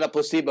that they've done a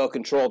placebo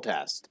control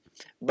test.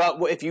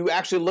 But if you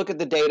actually look at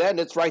the data, and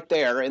it's right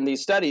there in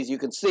these studies, you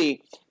can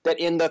see that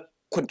in the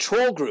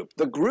control group,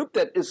 the group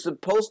that is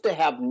supposed to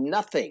have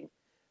nothing,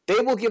 they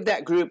will give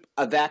that group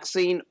a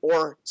vaccine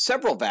or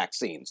several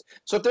vaccines.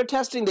 So if they're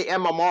testing the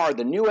MMR,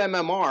 the new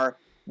MMR,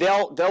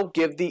 they'll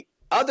give the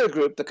other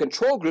group, the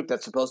control group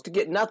that's supposed to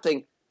get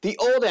nothing, the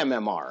old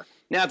MMR.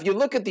 Now, if you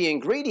look at the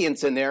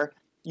ingredients in there,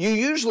 you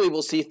usually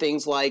will see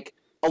things like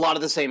a lot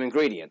of the same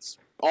ingredients.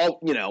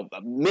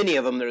 Many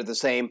of them are the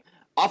same.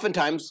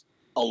 Oftentimes,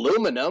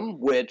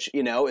 aluminum, which,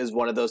 is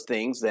one of those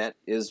things that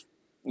is,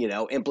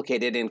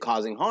 implicated in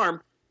causing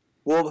harm,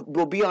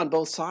 will be on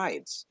both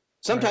sides.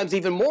 Sometimes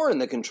even more in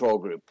the control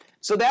group.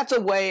 So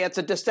it's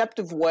a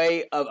deceptive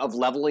way of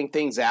leveling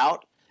things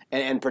out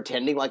and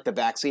pretending like the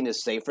vaccine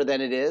is safer than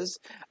it is.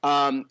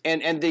 And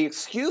the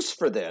excuse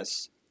for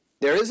this,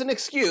 there is an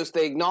excuse.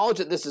 They acknowledge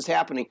that this is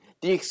happening.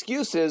 The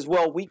excuse is,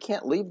 well, we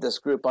can't leave this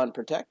group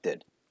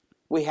unprotected.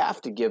 We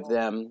have to give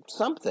them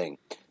something.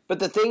 But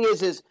the thing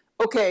is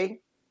okay,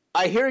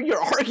 I hear your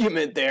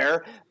argument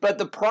there, but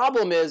the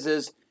problem is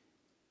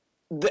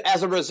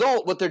as a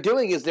result, what they're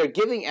doing is they're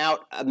giving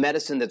out a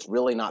medicine that's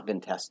really not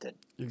been tested.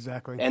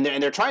 Exactly. And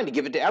they're trying to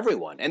give it to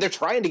everyone. And they're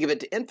trying to give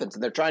it to infants,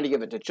 and they're trying to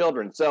give it to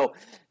children. So,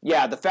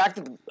 yeah, the fact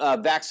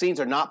that vaccines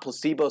are not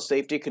placebo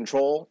safety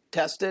control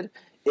tested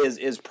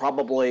is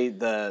probably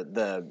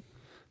that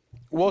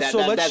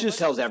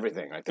tells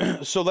everything, I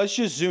think. So let's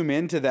just zoom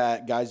into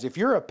that, guys. If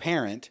you're a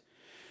parent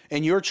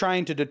and you're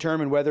trying to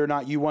determine whether or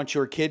not you want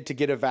your kid to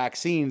get a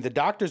vaccine, the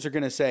doctors are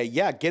going to say,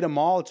 yeah, get them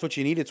all. It's what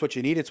you need. It's what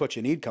you need. It's what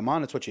you need. Come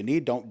on. It's what you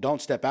need.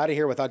 Don't step out of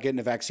here without getting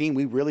a vaccine.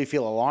 We really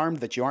feel alarmed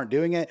that you aren't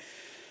doing it.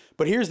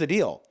 But here's the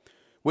deal.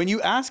 When you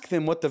ask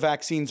them what the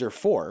vaccines are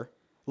for,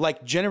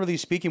 like generally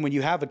speaking, when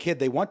you have a kid,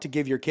 they want to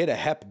give your kid a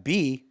Hep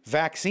B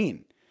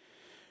vaccine.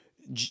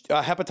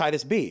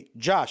 Hepatitis B.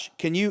 Josh,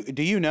 do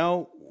you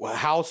know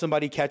how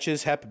somebody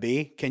catches Hep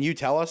B? Can you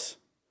tell us?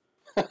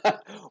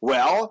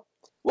 Well,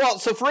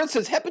 so for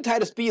instance,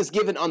 hepatitis B is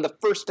given on the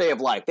first day of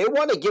life. They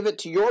want to give it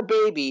to your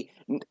baby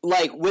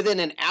like within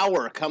an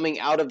hour coming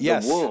out of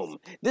the womb.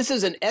 This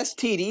is an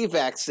STD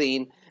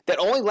vaccine that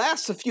only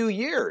lasts a few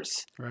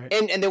years. Right.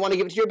 And they want to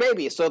give it to your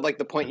baby. So like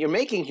the point you're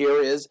making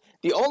here is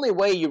the only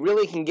way you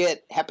really can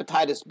get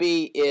hepatitis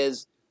B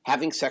is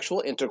having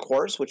sexual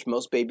intercourse, which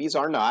most babies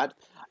are not,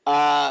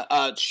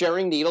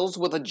 sharing needles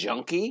with a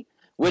junkie,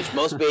 which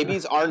most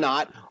babies are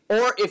not,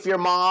 or if your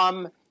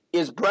mom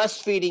is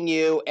breastfeeding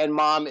you and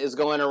mom is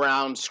going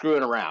around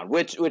screwing around,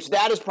 which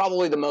that is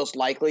probably the most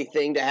likely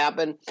thing to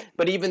happen.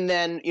 But even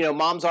then,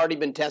 mom's already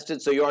been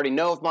tested, so you already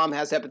know if mom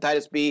has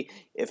hepatitis B.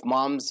 If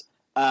mom's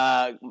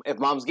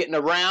getting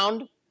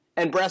around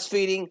and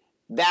breastfeeding,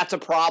 that's a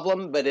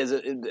problem, but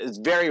it's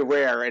very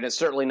rare, and it's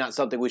certainly not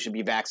something we should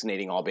be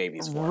vaccinating all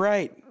babies for.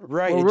 Right.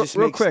 Well, it just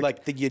makes quick,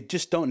 you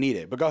just don't need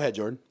it. But go ahead,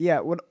 Jordan. Yeah,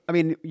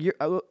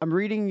 I'm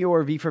reading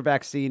your V for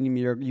Vaccine.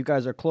 You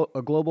guys are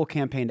a global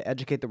campaign to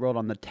educate the world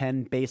on the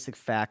 10 basic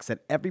facts that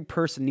every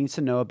person needs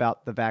to know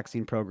about the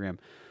vaccine program.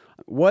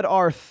 What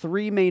are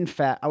 3 main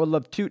facts? I would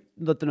love to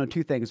know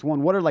 2 things.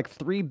 One, what are like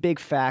 3 big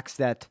facts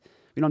that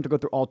we don't have to go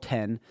through all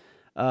 10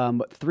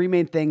 Three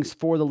main things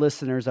for the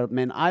listeners.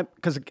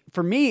 Because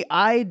for me,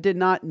 I did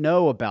not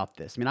know about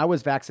this. I mean, I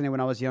was vaccinated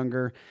when I was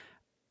younger,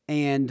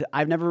 and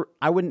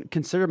I wouldn't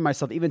consider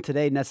myself even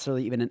today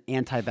necessarily even an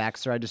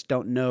anti-vaxxer. I just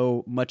don't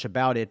know much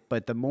about it.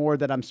 But the more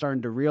that I'm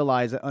starting to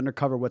realize that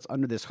uncover what's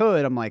under this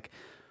hood, I'm like,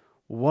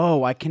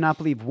 whoa, I cannot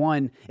believe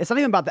it's not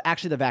even about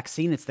the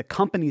vaccine. It's the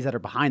companies that are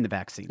behind the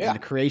vaccine and the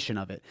creation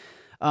of it.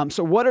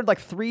 So what are like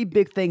three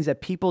big things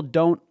that people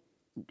don't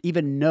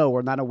even know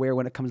or not aware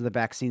when it comes to the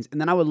vaccines? And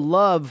then I would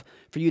love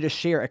for you to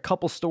share a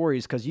couple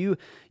stories, because you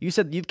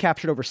said you've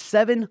captured over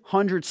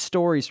 700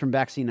 stories from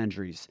vaccine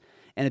injuries.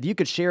 And if you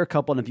could share a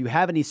couple, and if you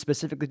have any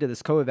specifically to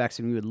this COVID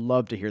vaccine, we would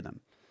love to hear them.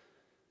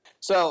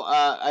 So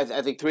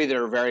I think three that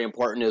are very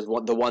important is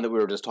the one that we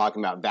were just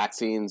talking about.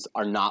 Vaccines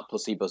are not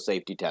placebo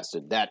safety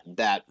tested.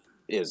 That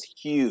is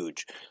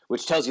huge,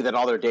 which tells you that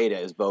all their data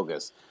is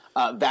bogus.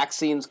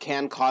 Vaccines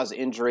can cause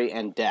injury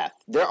and death.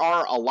 There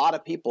are a lot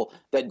of people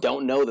that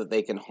don't know that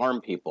they can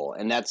harm people.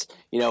 And that's,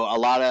 a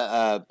lot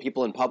of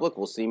people in public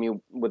will see me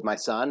with my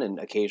son, and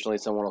occasionally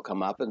someone will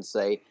come up and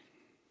say,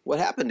 what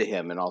happened to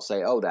him? And I'll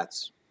say, oh,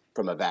 that's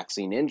from a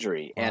vaccine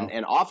injury. Wow.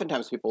 And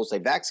oftentimes people will say,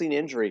 vaccine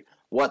injury,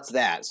 what's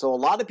that? So a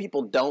lot of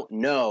people don't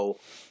know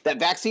that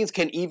vaccines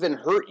can even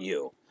hurt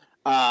you.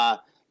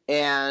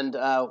 And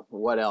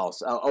what else?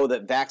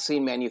 That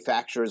vaccine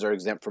manufacturers are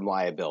exempt from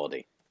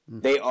liability.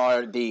 They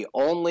are the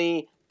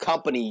only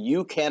company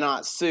you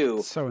cannot sue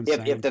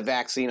if the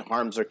vaccine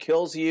harms or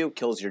kills you,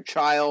 kills your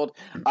child.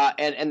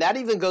 And that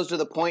even goes to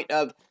the point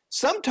of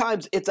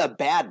sometimes it's a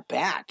bad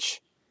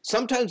batch.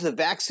 Sometimes the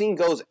vaccine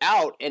goes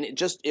out and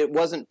it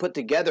wasn't put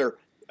together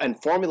and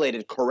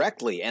formulated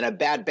correctly, and a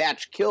bad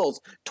batch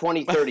kills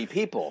 20, 30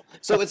 people.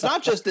 So it's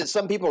not just that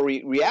some people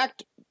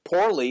react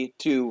poorly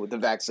to the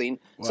vaccine.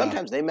 Wow.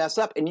 Sometimes they mess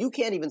up, and you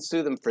can't even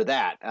sue them for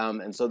that.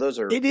 And so those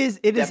are it is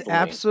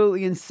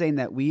absolutely insane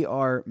that we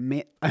are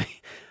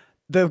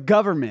the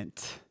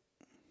government,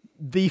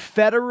 the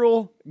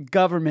federal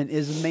government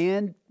is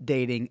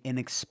mandating an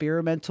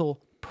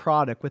experimental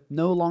product with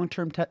no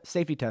long-term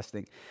safety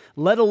testing,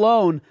 let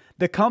alone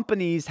the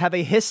companies have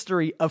a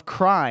history of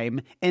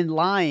crime and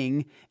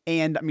lying.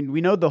 And I mean,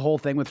 we know the whole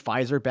thing with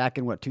Pfizer back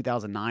in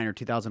 2009 or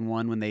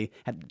 2001 when they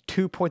had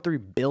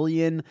 $2.3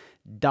 billion.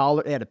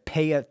 They had to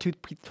pay a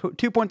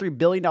 $2.3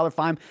 billion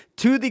fine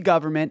to the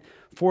government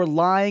for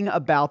lying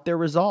about their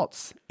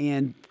results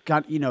and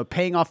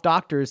paying off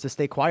doctors to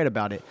stay quiet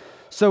about it.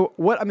 So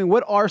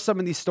what are some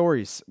of these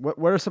stories? What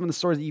are some of the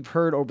stories that you've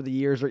heard over the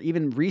years or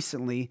even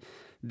recently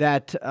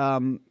that,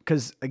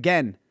 because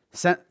again,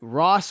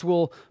 Ross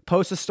will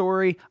post a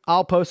story,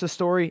 I'll post a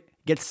story,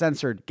 gets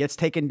censored, gets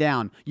taken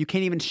down. You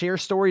can't even share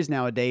stories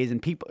nowadays.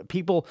 And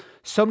people,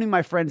 so many of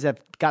my friends have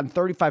gotten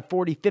 35,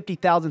 40,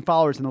 50,000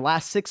 followers in the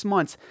last 6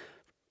 months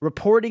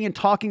reporting and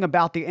talking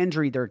about the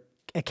injury. Their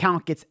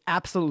account gets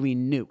absolutely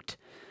nuked.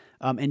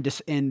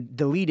 And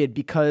deleted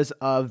because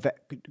of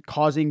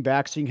causing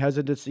vaccine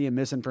hesitancy and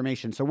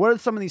misinformation. So what are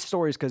some of these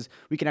stories? Because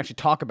we can actually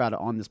talk about it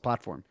on this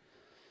platform.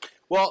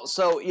 Well,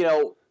 so,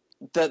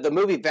 the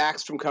movie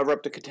Vaxxed from Cover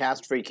Up to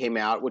Catastrophe came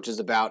out, which is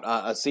about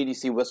a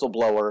CDC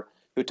whistleblower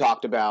who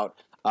talked about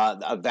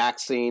a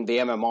vaccine, the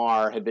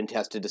MMR, had been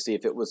tested to see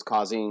if it was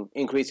causing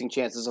increasing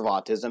chances of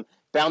autism,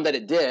 found that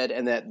it did,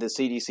 and that the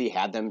CDC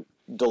had them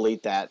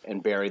delete that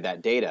and bury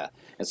that data.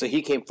 And so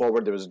he came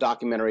forward. There was a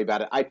documentary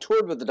about it. I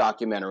toured with the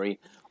documentary.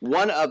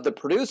 One of the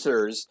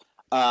producers,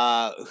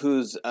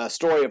 whose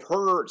story of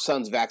her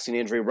son's vaccine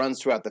injury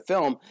runs throughout the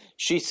film,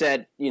 she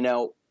said,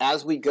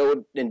 as we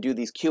go and do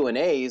these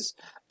Q&As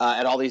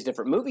at all these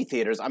different movie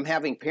theaters, I'm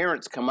having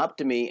parents come up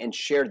to me and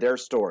share their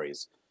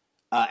stories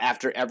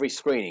after every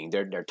screening.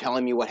 They're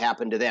telling me what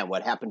happened to them,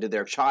 what happened to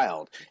their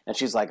child. And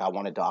she's like, I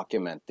want to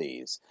document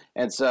these.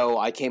 And so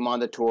I came on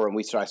the tour and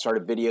I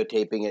started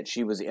videotaping it.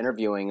 She was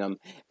interviewing them,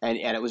 and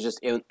it was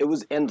it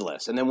was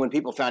endless. And then when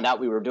people found out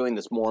we were doing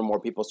this, more and more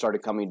people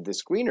started coming to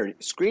the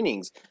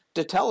screenings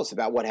to tell us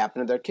about what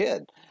happened to their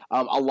kid.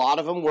 A lot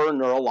of them were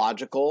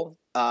neurological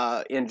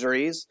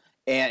injuries,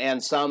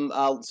 and some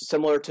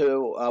similar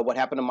to what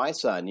happened to my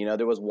son.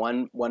 There was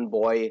one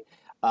boy,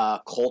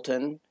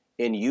 Colton,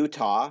 in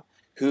Utah,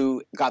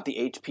 who got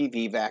the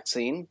HPV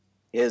vaccine.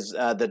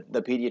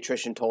 The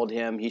pediatrician told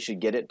him he should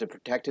get it to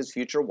protect his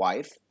future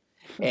wife,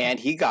 and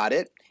he got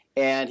it.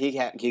 And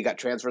he got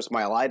transverse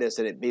myelitis,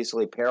 and it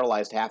basically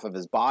paralyzed half of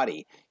his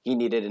body. He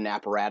needed an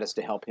apparatus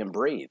to help him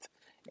breathe.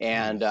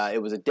 And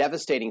it was a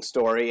devastating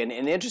story. And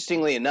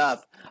interestingly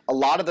enough, a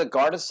lot of the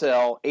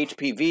Gardasil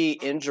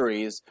HPV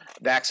injuries,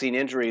 vaccine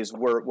injuries,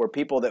 were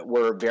people that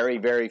were very,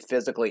 very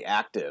physically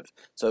active.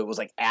 So it was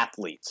like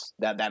athletes.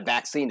 That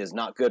vaccine is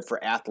not good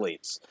for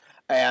athletes.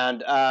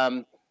 And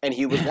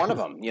he was one of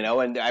them,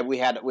 and we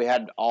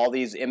had all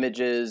these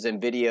images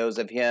and videos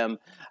of him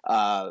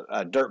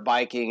dirt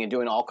biking and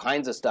doing all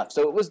kinds of stuff.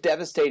 So it was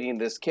devastating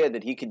to this kid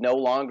that he could no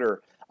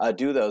longer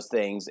do those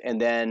things. And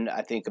then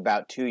I think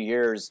about 2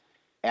 years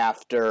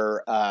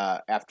after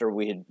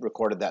we had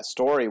recorded that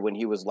story, when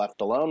he was left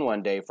alone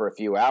one day for a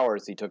few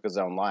hours, he took his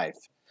own life.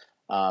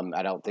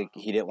 I don't think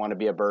he didn't want to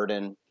be a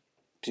burden.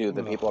 to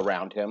the people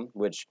around him,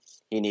 which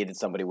he needed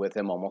somebody with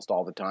him almost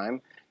all the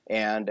time.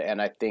 And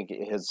I think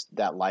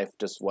that life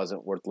just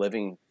wasn't worth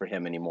living for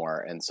him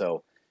anymore. And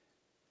so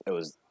it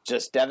was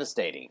just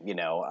devastating,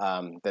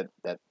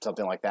 that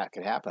something like that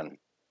could happen.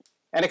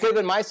 And it could have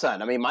been my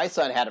son. I mean, my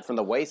son had it from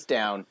the waist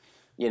down.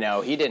 He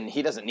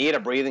doesn't need a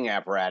breathing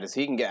apparatus.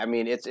 He can get,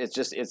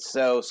 it's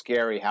so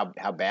scary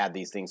how bad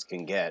these things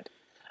can get.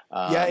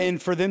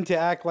 And for them to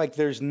act like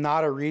there's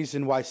not a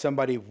reason why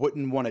somebody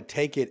wouldn't want to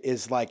take it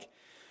is like,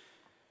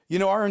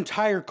 our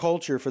entire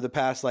culture for the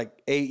past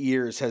 8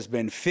 years has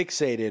been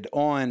fixated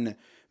on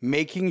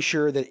making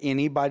sure that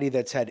anybody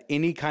that's had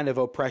any kind of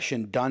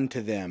oppression done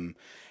to them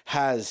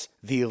has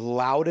the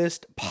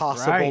loudest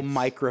possible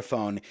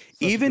microphone,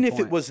 even if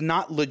it was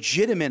not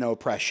legitimate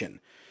oppression.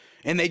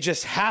 And they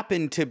just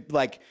happen to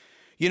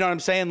you know what I'm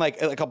saying?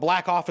 Like a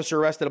black officer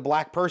arrested a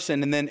black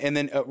person and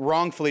then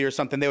wrongfully or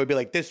something, they would be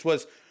like, this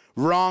was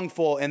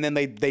wrongful. And then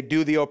they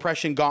do the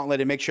oppression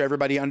gauntlet and make sure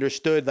everybody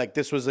understood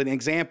this was an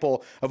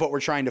example of what we're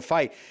trying to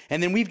fight.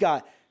 And then we've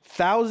got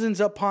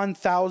thousands upon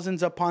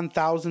thousands upon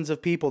thousands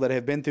of people that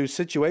have been through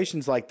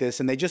situations like this,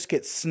 and they just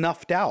get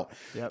snuffed out.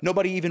 Yep.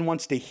 Nobody even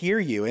wants to hear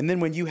you. And then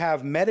when you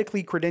have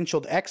medically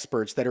credentialed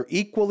experts that are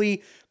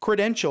equally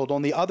credentialed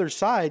on the other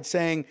side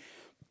saying,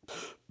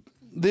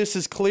 this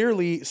is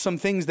clearly some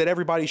things that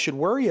everybody should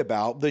worry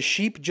about, the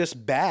sheep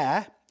just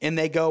bah, and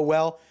they go,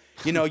 well,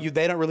 they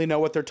don't really know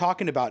what they're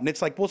talking about. And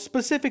it's like, well,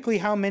 specifically,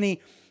 how many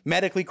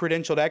medically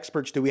credentialed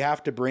experts do we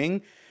have to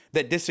bring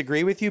that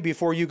disagree with you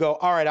before you go,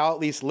 all right, I'll at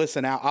least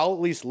listen out. I'll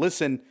at least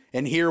listen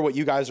and hear what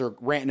you guys are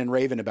ranting and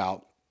raving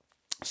about.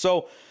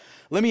 So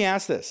let me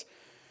ask this.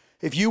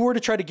 If you were to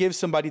try to give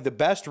somebody the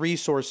best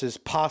resources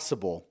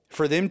possible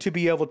for them to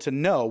be able to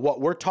know what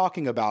we're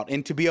talking about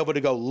and to be able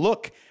to go,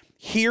 look,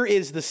 here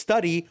is the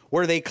study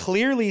where they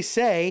clearly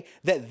say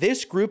that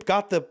this group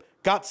got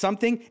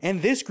something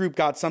and this group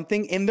got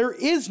something, and there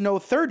is no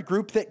third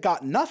group that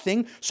got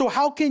nothing. So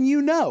how can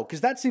you know? Because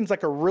that seems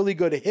like a really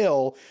good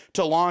hill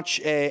to launch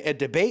a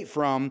debate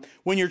from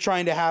when you're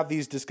trying to have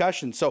these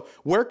discussions. So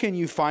where can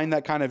you find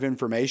that kind of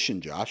information,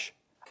 Josh?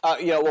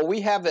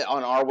 We have it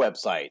on our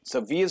website.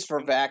 So V is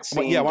for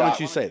vaccine. Yeah, why don't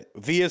you say it?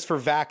 V is for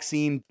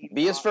vaccine.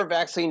 V is for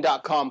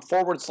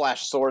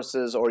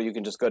vaccine.com/sources, or you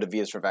can just go to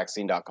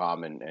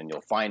visforvaccine.com and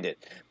you'll find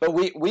it. But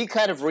we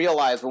kind of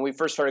realized when we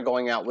first started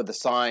going out with the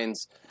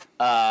signs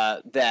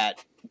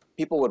that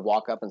people would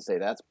walk up and say,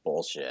 that's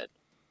bullshit.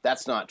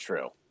 That's not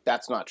true.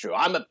 That's not true.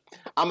 I'm a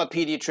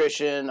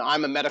pediatrician.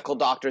 I'm a medical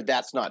doctor.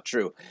 That's not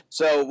true.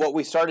 So what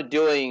we started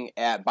doing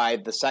by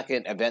the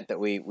second event that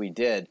we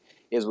did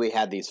is we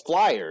had these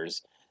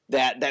flyers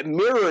that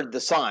mirrored the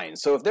signs.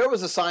 So if there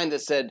was a sign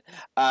that said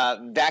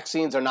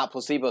vaccines are not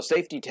placebo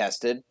safety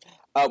tested,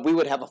 we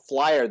would have a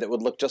flyer that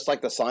would look just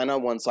like the sign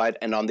on one side,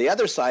 and on the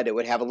other side it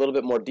would have a little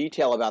bit more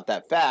detail about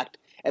that fact,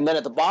 and then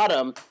at the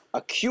bottom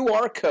a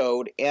QR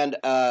code and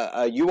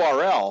a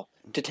URL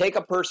to take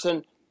a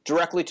person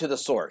directly to the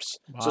source.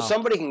 Wow. So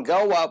somebody can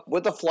go up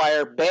with a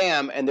flyer,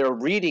 bam, and they're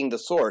reading the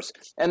source,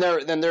 and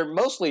they're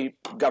mostly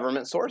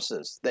government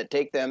sources that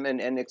take them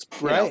and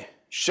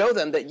show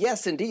them that,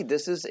 yes, indeed,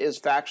 this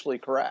is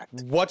factually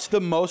correct. What's the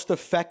most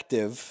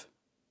effective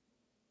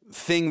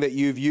thing that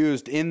you've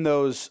used in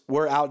those,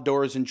 we're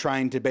outdoors and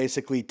trying to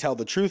basically tell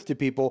the truth to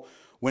people?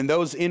 When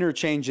those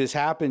interchanges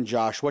happen,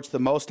 Josh, what's the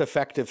most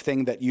effective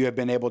thing that you have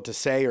been able to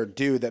say or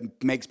do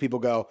that makes people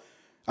go,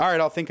 all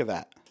right, I'll think of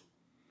that?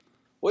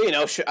 Well,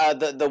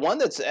 the one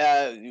that's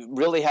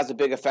really has a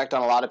big effect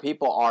on a lot of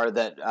people are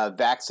that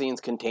vaccines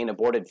contain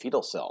aborted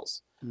fetal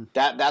cells.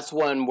 That's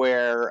one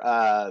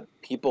where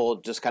people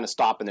just kind of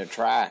stop in their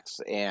tracks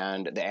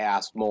and they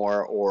ask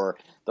more, or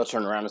they'll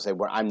turn around and say,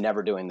 well, I'm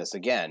never doing this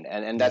again.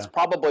 And that's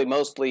probably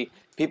mostly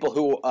people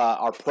who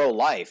are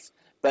pro-life.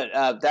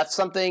 But that's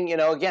something,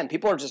 again,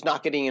 people are just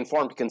not getting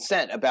informed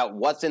consent about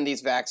what's in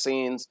these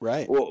vaccines,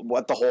 right?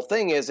 What the whole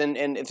thing is. And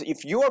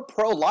if you're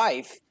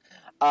pro-life,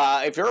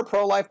 if you're a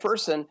pro-life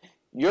person,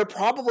 you're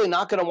probably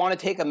not going to want to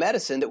take a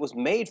medicine that was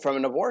made from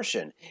an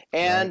abortion.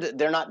 And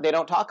they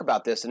don't talk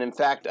about this. And in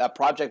fact,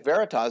 Project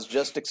Veritas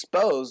just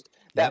exposed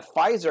that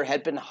Pfizer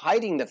had been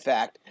hiding the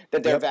fact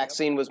that their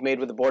vaccine was made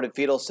with aborted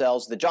fetal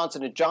cells. The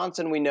Johnson &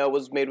 Johnson, we know,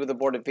 was made with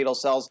aborted fetal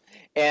cells.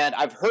 And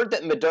I've heard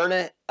that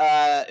Moderna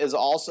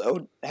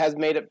has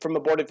made it from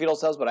aborted fetal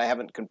cells, but I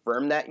haven't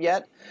confirmed that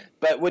yet.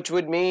 But which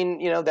would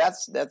mean,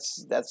 that's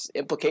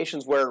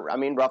implications where,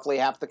 roughly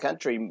half the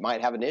country might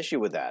have an issue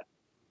with that.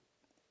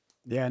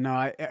 Yeah,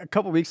 no, a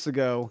couple weeks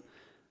ago,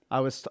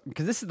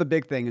 because this is the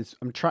big thing, is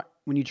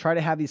when you try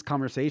to have these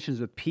conversations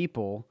with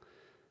people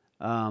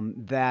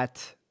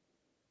that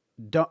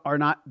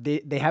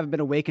they haven't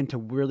been awakened to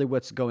really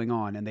what's going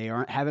on, and they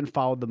haven't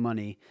followed the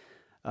money.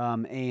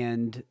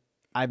 And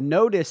I've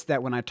noticed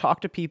that when I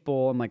talk to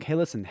people, I'm like, hey,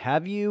 listen,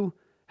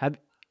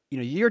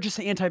 you're just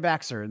an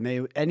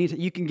anti-vaxxer, and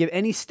you can give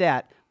any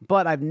stat,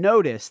 but I've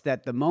noticed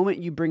that the moment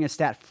you bring a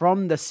stat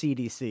from the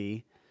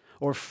CDC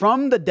or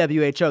from the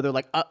WHO, they're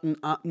like,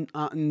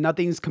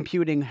 nothing's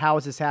computing. How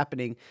is this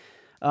happening?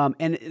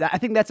 And I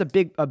think that's a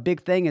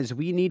big thing is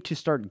we need to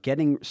start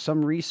getting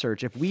some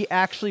research. If we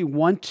actually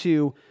want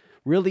to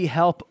really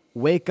help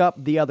wake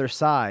up the other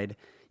side,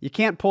 you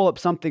can't pull up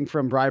something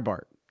from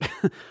Breitbart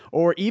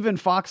or even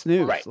Fox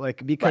News,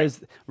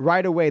 because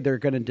right away they're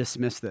going to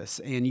dismiss this.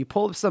 And you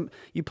pull up some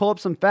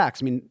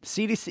facts. I mean,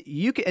 CDC,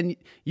 you can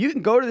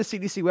go to the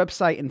CDC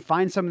website and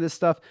find some of this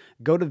stuff.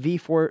 Go to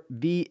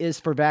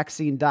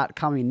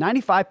visforvaccine.com. I mean,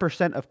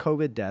 95% of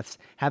COVID deaths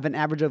have an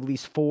average of at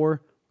least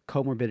 4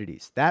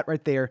 comorbidities. That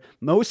right there,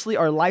 mostly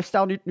are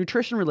lifestyle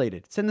nutrition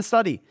related. It's in the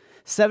study.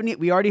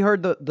 We already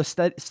heard the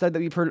study that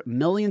we've heard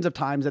millions of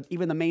times that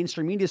even the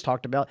mainstream media has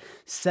talked about.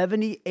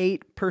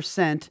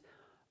 78%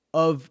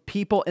 of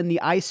people in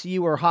the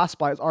ICU or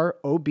hospitals are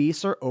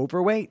obese or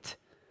overweight.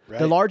 Right.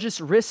 The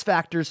largest risk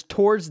factors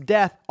towards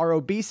death are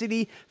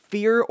obesity,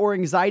 fear, or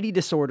anxiety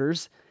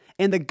disorders.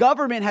 And the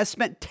government has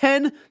spent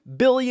 $10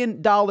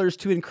 billion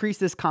to increase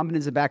this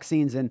confidence in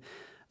vaccines. And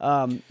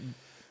so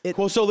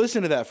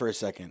listen to that for a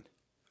second.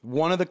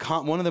 One of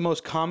the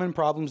most common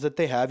problems that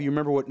they have, you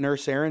remember what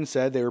Nurse Erin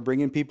said? They were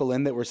bringing people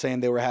in that were saying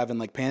they were having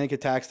like panic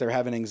attacks, they were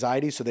having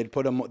anxiety, so they'd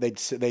put them,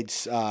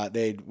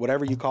 they'd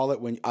whatever you call it,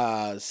 when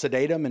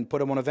sedate them and put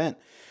them on a vent,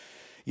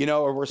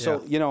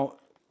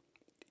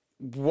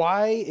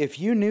 why, if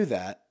you knew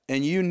that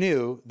and you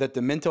knew that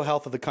the mental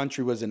health of the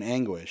country was in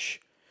anguish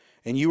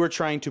and you were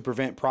trying to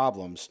prevent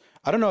problems,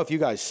 I don't know if you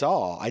guys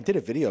saw, I did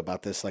a video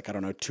about this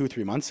 2 or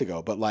 3 months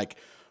ago, but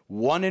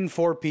 1 in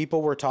 4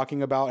 people were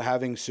talking about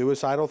having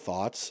suicidal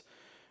thoughts.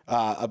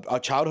 A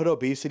childhood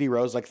obesity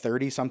rose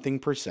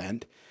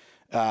 30-something%.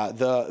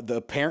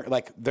 The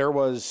parent, there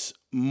was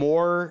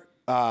more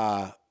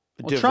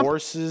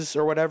divorces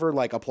Trump, or whatever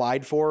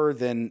applied for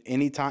than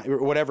any time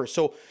or whatever.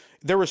 So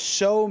there were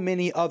so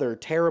many other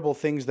terrible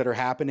things that are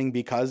happening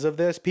because of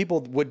this.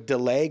 People would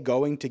delay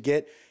going to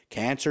get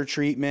cancer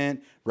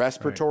treatment,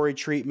 respiratory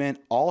treatment,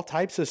 all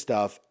types of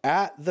stuff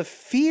at the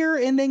fear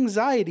and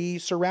anxiety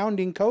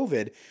surrounding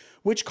COVID,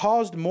 which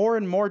caused more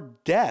and more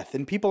death.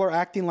 And people are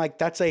acting like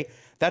that's a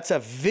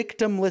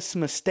victimless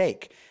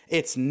mistake.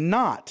 It's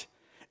not.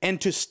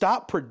 And to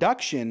stop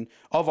production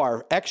of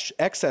our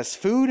excess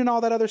food and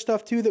all that other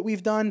stuff too that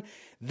we've done,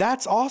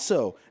 that's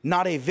also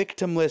not a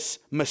victimless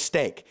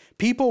mistake.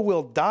 People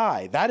will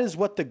die. That is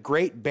what the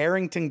Great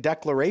Barrington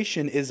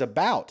Declaration is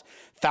about.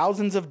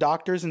 Thousands of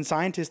doctors and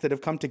scientists that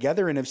have come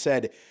together and have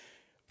said,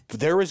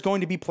 there is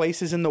going to be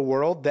places in the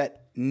world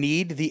that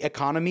need the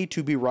economy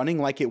to be running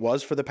like it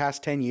was for the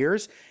past 10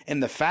 years.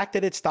 And the fact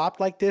that it stopped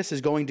like this is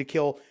going to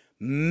kill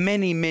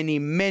many, many,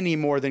 many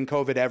more than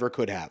COVID ever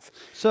could have.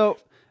 So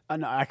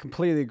I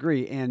completely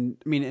agree. And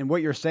I mean, and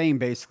what you're saying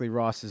basically,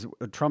 Ross, is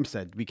what Trump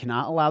said. We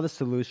cannot allow the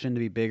solution to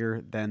be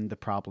bigger than the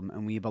problem.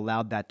 And we've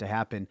allowed that to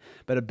happen.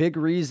 But a big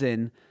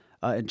reason,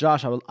 and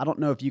Josh, I don't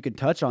know if you can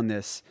touch on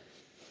this.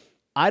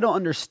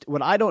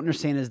 What I don't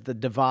understand is the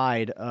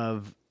divide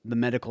of the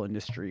medical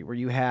industry, where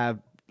you have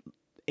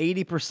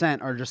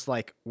 80% are just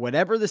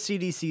whatever the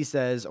CDC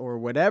says or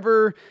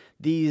whatever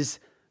these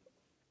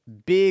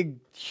big,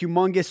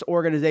 humongous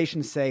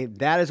organizations say,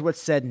 that is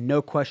what's said,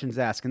 no questions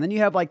asked. And then you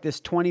have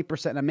this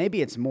 20%, and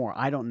maybe it's more,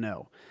 I don't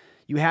know.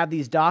 You have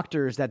these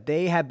doctors that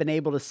they have been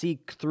able to see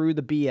through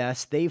the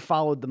BS. They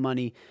followed the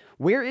money.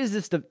 Where is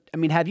this?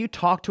 Have you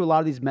talked to a lot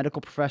of these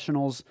medical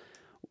professionals?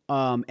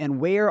 And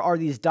where are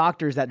these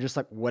doctors that just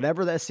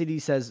whatever the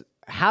SCD says,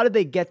 how did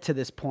they get to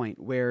this point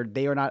where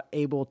they are not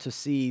able to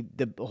see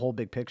the whole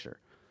big picture?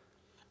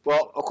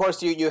 Well, of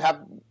course, you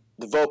have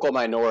the vocal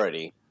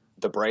minority,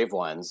 the brave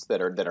ones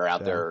that are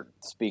out there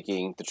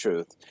speaking the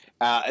truth.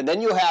 And then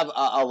you have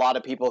a lot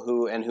of people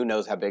who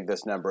knows how big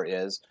this number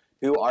is,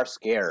 who are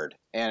scared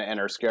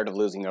and are scared of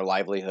losing their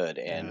livelihood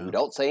and who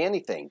don't say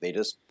anything. They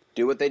just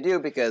do what they do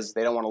because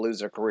they don't want to lose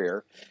their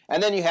career.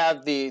 And then you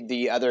have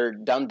the other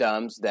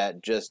dum-dums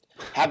that just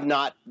have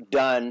not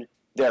done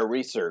their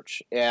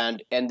research.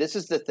 And this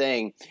is the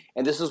thing,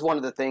 and this is one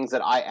of the things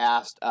that I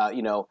asked,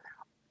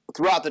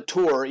 throughout the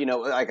tour,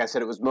 like I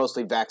said, it was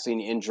mostly vaccine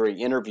injury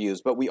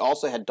interviews, but we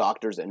also had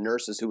doctors and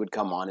nurses who would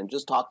come on and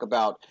just talk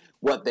about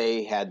what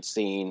they had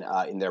seen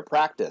in their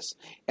practice.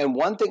 And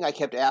one thing I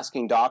kept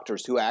asking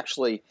doctors who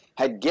actually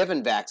had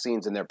given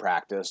vaccines in their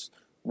practice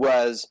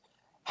was,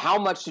 how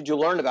much did you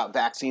learn about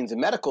vaccines in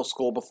medical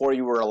school before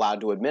you were allowed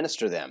to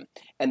administer them?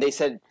 And they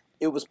said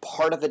it was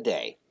part of the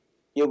day.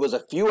 It was a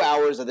few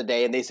hours of the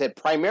day, and they said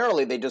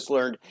primarily they just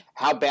learned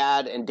how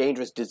bad and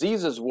dangerous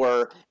diseases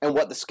were and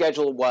what the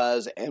schedule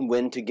was and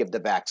when to give the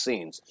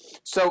vaccines.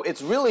 So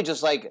it's really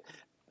just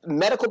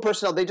medical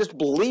personnel, they just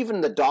believe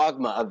in the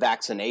dogma of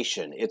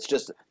vaccination. It's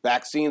just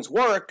vaccines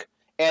work,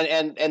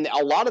 and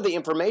a lot of the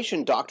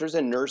information doctors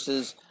and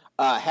nurses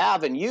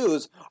have and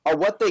use are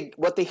what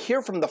they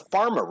hear from the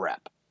pharma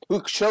rep,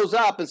 who shows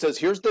up and says,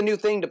 here's the new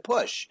thing to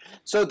push.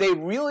 So they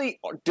really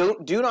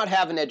do not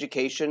have an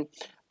education.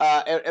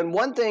 And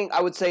one thing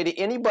I would say to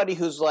anybody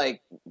who's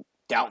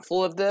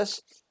doubtful of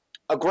this,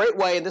 a great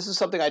way, and this is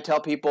something I tell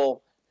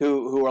people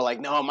who are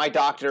no, my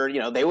doctor,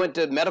 they went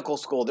to medical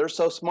school, they're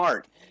so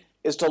smart.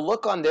 is to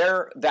look on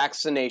their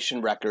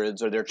vaccination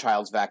records or their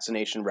child's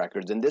vaccination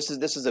records. And this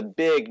is a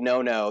big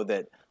no-no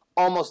that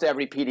almost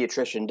every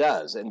pediatrician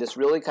does. And this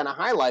really kind of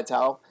highlights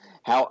how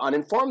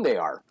uninformed they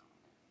are.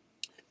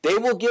 They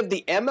will give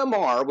the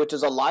MMR, which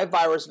is a live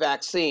virus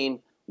vaccine,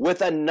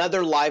 with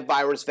another live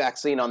virus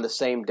vaccine on the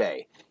same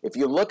day. If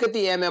you look at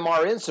the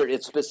MMR insert,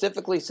 it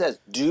specifically says,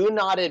 do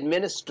not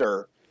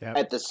administer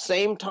at the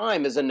same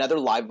time as another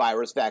live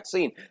virus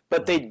vaccine.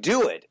 But they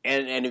do it.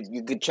 And if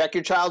you could check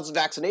your child's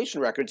vaccination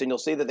records, and you'll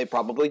see that they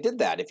probably did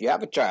that if you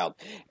have a child.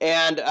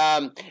 And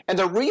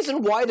the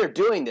reason why they're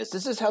doing this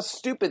is how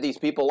stupid these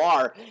people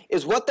are,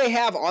 is what they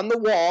have on the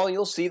wall, and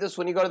you'll see this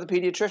when you go to the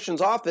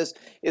pediatrician's office,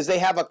 is they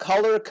have a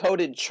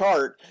color-coded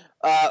chart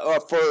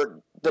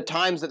for the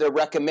times that they're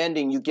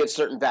recommending you give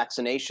certain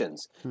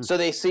vaccinations. So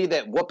they see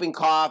that whooping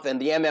cough and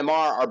the MMR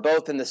are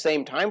both in the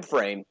same time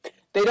frame.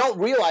 They don't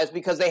realize,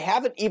 because they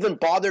haven't even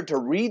bothered to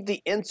read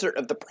the insert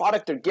of the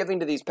product they're giving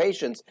to these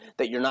patients,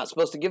 that you're not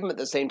supposed to give them at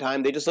the same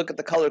time. They just look at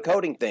the color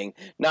coding thing,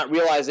 not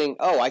realizing,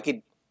 I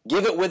could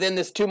give it within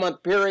this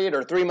 2-month period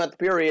or 3-month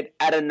period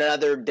at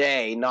another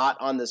day, not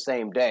on the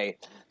same day.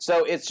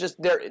 So it's just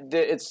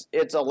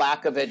it's a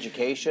lack of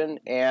education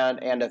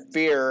and a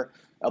fear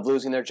of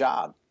losing their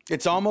job.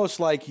 It's almost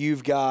like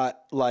you've got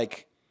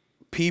like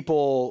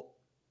people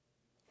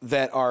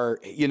that are,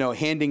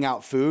 handing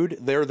out food.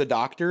 They're the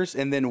doctors.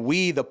 And then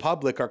we, the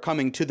public, are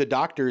coming to the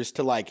doctors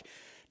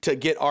to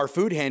get our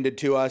food handed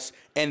to us.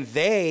 And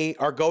they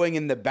are going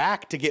in the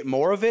back to get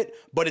more of it,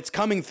 but it's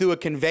coming through a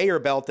conveyor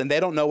belt and they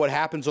don't know what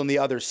happens on the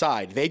other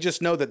side. They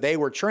just know that they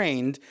were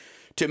trained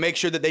to make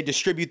sure that they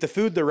distribute the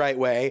food the right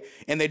way,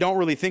 and they don't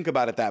really think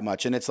about it that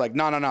much. And it's like,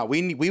 no.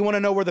 We want to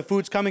know where the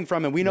food's coming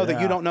from, and we know that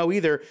you don't know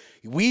either.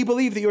 We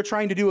believe that you're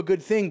trying to do a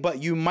good thing,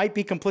 but you might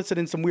be complicit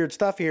in some weird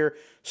stuff here.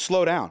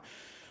 Slow down.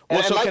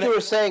 Well, and like you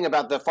were saying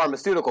about the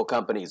pharmaceutical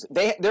companies,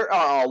 there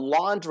are a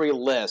laundry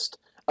list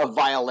of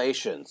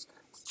violations,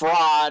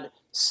 fraud,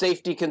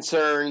 safety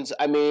concerns.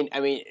 I mean,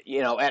 and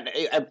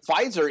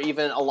Pfizer,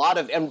 even a lot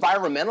of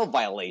environmental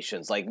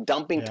violations, like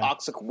dumping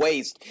toxic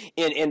waste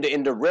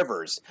into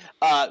rivers.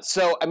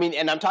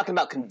 And I'm talking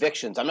about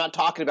convictions. I'm not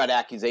talking about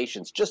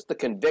accusations, just the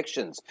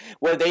convictions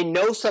where they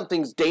know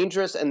something's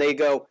dangerous and they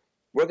go,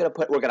 we're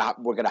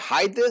gonna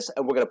hide this,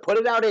 and we're gonna put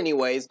it out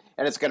anyways,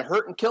 and it's gonna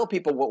hurt and kill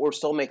people, but we're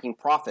still making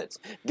profits.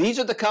 These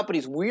are the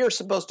companies we are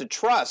supposed to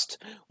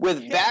trust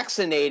with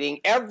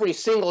vaccinating every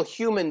single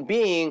human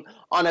being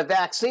on a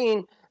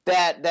vaccine.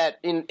 The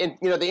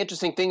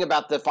interesting thing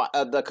about the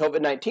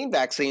COVID-19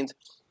 vaccines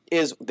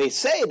is they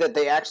say that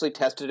they actually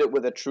tested it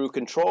with a true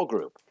control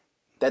group,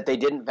 that they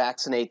didn't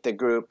vaccinate the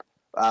group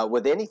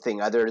with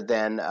anything other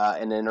than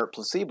an inert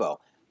placebo.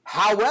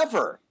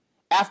 However,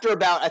 after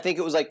about, I think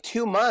it was like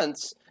 2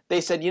 months,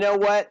 they said, you know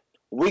what?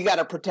 We got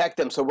to protect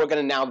them, so we're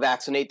going to now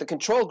vaccinate the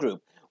control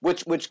group,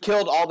 which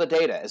killed all the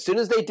data. As soon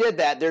as they did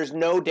that, there's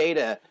no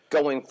data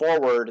going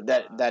forward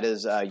that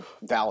is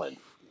valid.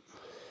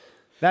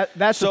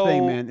 That's the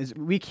thing, man. Is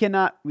we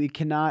cannot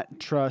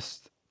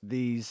trust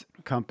these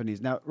companies.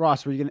 Now,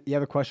 Ross, you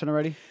have a question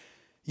already?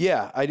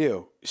 Yeah, I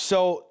do.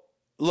 So,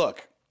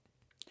 look,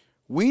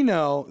 we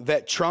know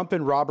that Trump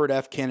and Robert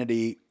F.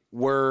 Kennedy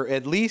were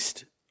at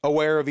least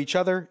aware of each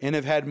other and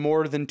have had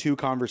more than 2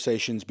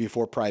 conversations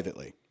before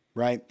privately,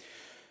 right?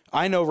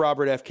 I know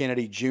Robert F.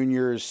 Kennedy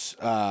Jr.'s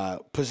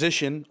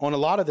position on a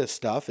lot of this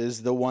stuff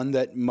is the one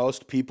that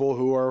most people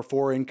who are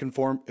for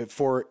informed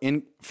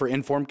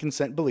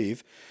consent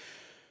believe.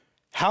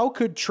 How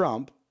could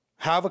Trump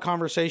have a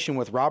conversation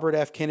with Robert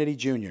F. Kennedy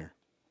Jr.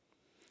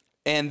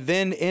 and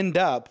then end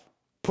up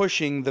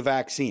pushing the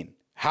vaccine?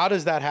 How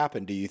does that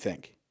happen, do you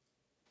think?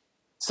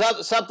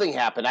 Something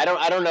happened. I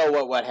don't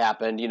know what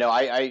happened.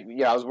 I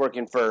was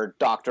working for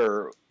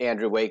Dr.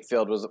 Andrew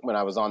Wakefield when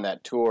I was on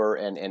that tour,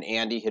 and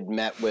Andy had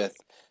met with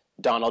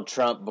Donald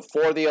Trump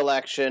before the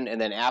election, and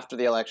then after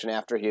the election,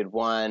 after he had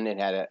won, and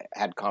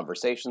had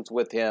conversations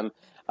with him.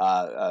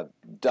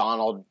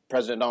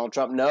 President Donald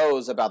Trump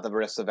knows about the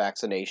risks of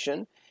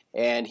vaccination,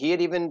 and he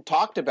had even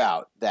talked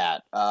about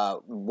that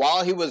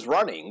while he was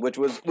running, which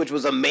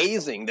was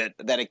amazing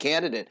that a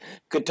candidate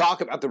could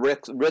talk about the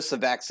risks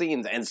of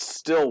vaccines and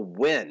still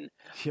win.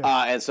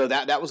 Yeah. And so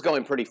that was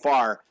going pretty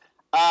far.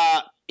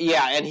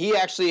 And he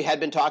actually had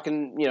been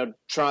talking,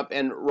 Trump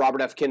and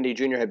Robert F. Kennedy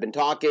Jr. had been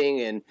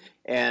talking,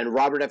 and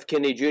Robert F.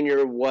 Kennedy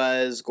Jr.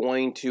 was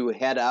going to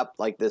head up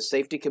like the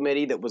safety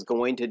committee that was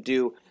going to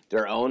do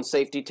their own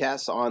safety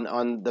tests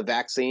on the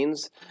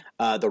vaccines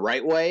the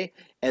right way.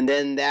 And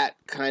then that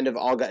kind of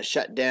all got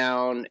shut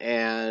down,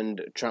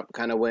 and Trump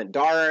kind of went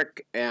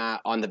dark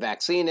on the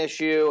vaccine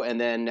issue.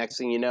 And then next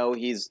thing you know,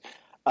 he's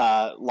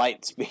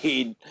light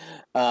speed,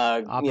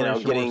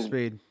 Warp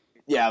Speed.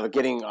 Yeah,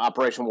 getting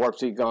Operation Warp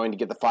Speed going to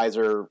get the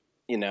Pfizer,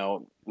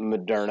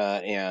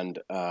 Moderna, and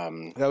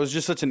that was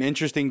just such an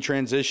interesting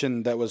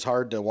transition that was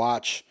hard to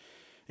watch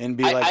and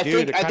be I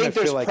dude. I think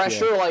there's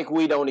pressure like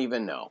we don't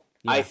even know.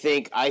 Yeah. I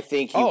think.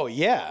 Oh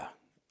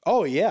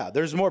yeah.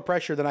 There's more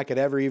pressure than I could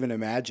ever even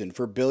imagine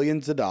for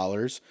billions of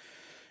dollars,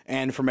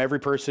 and from every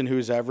person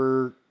who's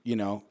ever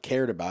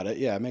cared about it.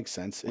 Yeah, it makes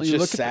sense. It's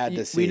just sad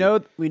to see.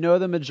 We know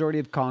the majority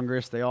of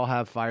Congress, they all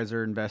have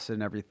Pfizer invested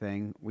in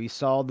everything. We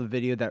saw the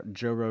video that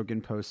Joe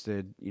Rogan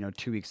posted,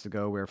 2 weeks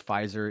ago, where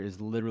Pfizer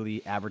is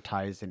literally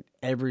advertised in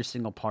every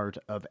single part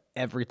of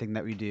everything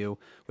that we do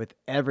with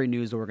every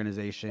news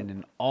organization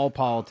and all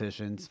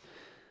politicians.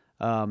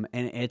 And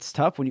it's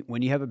tough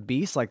when you have a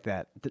beast like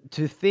that.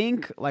 To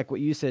think, like what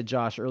you said,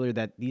 Josh, earlier,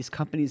 that these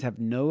companies have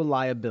no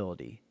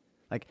liability.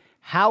 Like,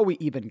 how we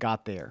even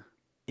got there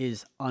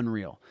is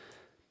unreal.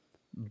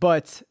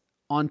 But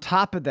on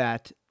top of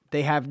that,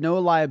 they have no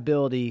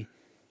liability,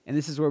 and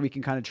this is where we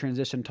can kind of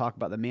transition, talk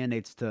about the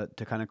mandates to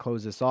kind of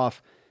close this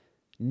off.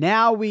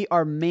 Now we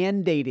are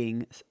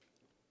mandating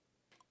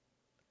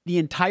the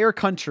entire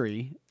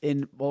country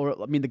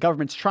the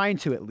government's trying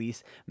to at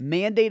least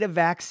mandate a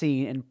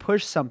vaccine and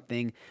push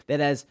something that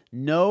has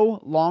no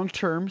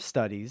long-term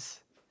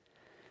studies.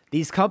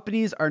 These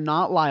companies are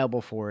not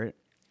liable for it.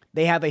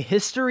 They have a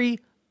history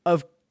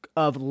of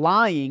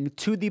lying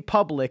to the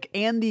public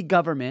and the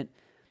government.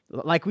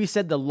 Like we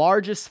said, the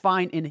largest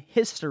fine in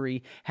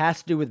history has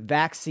to do with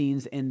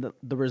vaccines and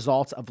the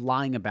results of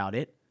lying about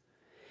it.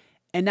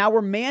 And now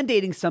we're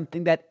mandating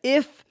something that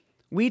if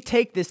we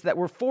take this, that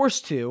we're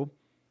forced to,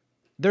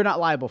 they're not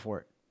liable for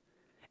it.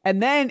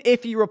 And then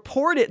if you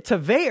report it to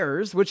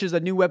VAERS, which is a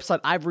new website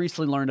I've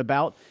recently learned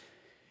about,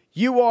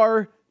 you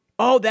are,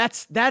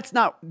 that's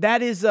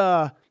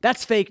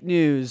fake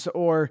news,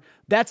 or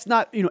that's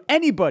not,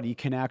 anybody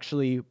can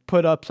actually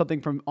put up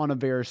something on a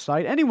VAERS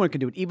site. Anyone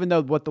can do it, even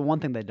though the one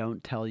thing they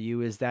don't tell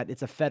you is that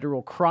it's a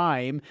federal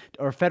crime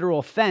or a federal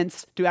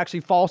offense to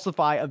actually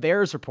falsify a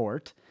VAERS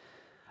report.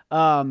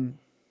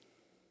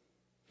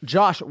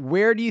 Josh,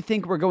 where do you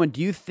think we're going?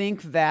 Do you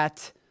think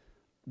that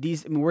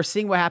we're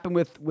seeing what happened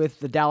with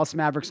the Dallas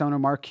Mavericks owner,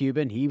 Mark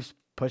Cuban? He's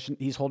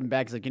holding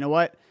back. He's like, you know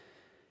what?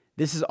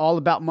 This is all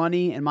about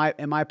money. I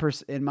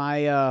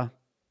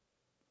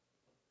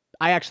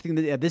actually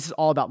think that this is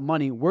all about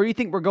money. Where do you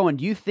think we're going?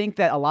 Do you think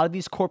that a lot of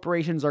these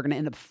corporations are going to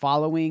end up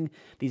following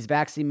these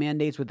vaccine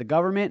mandates with the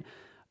government?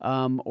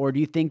 Or do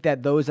you think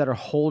that those that are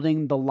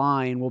holding the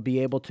line will be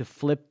able to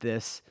flip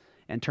this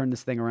and turn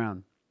this thing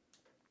around?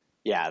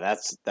 Yeah,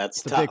 that's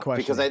tough, a big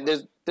question, because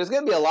there's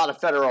going to be a lot of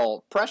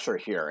federal pressure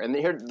here. And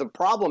here the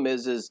problem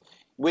is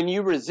when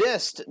you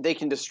resist, they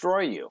can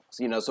destroy you.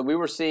 So we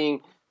were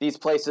seeing these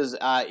places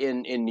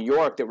in New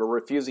York that were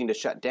refusing to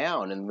shut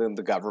down, and then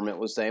the government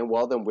was saying,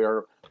 well, then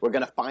we're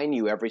going to fine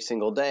you every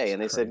single day.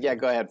 And they said, yeah,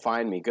 go ahead,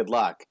 fine me, good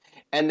luck.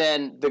 And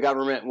then the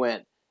government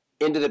went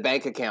into the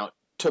bank account,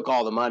 took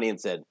all the money, and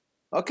said,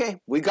 okay,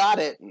 we got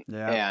it.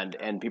 Yeah.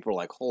 And people are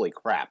like, holy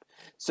crap.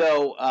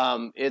 So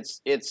I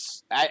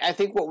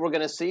think what we're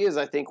going to see is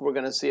we're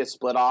going to see a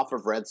split off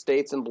of red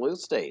states and blue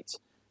states.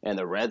 And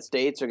the red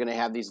states are going to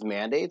have these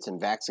mandates and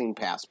vaccine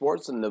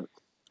passports, and the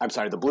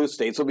blue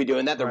states will be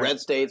doing that. The red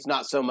states,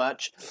 not so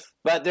much.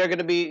 But they're going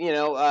to be,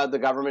 the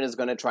government is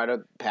going to try to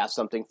pass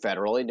something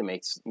federally to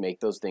make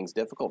those things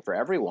difficult for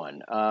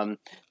everyone.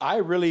 I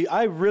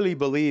really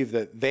believe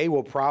that they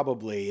will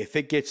probably, if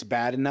it gets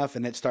bad enough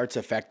and it starts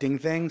affecting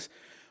things,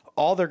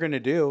 all they're going to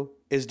do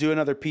is do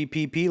another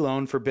PPP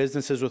loan for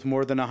businesses with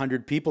more than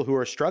 100 people who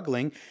are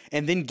struggling,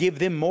 and then give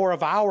them more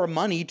of our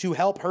money to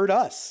help hurt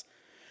us.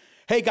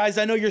 Hey guys,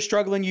 I know you're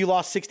struggling. You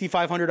lost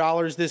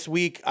 $6,500 this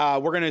week. We're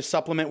going to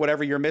supplement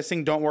whatever you're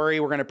missing. Don't worry.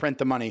 We're going to print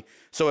the money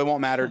so it won't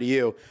matter to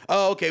you.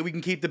 Oh, okay. We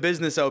can keep the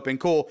business open.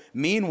 Cool.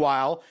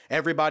 Meanwhile,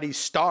 everybody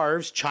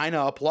starves.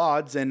 China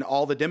applauds, and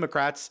all the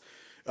Democrats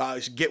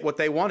get what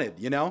they wanted,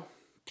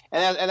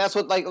 And that's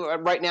what, like,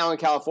 right now in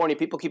California,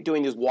 people keep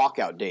doing these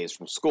walkout days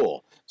from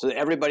school. So that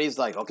everybody's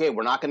like, okay,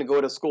 we're not going to go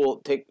to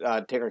school, take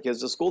our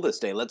kids to school this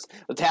day. Let's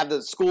have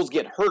the schools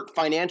get hurt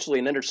financially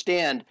and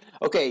understand,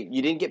 okay,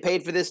 you didn't get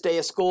paid for this day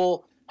of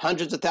school,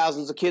 hundreds of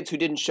thousands of kids who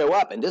didn't show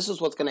up. And this is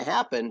what's going to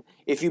happen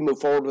if you move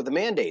forward with the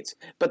mandates.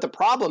 But the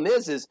problem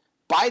is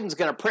Biden's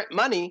going to print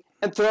money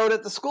and throw it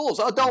at the schools.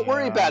 Oh, don't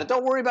worry about it.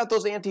 Don't worry about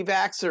those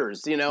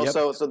anti-vaxxers, Yep.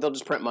 So they'll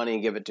just print money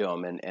and give it to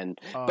them,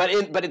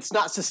 but it's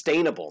not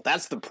sustainable.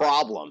 That's the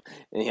problem,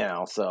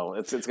 So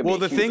it's going to be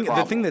a huge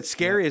problem. The thing that's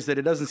scary is that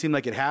it doesn't seem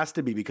like it has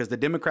to be, because the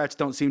Democrats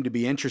don't seem to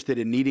be interested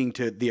in needing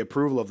the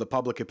approval of the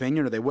public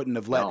opinion, or they wouldn't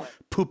have let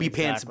poopy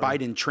pants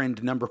Biden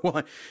trend number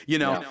one.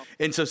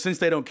 And so since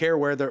they don't care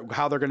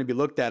how they're going to be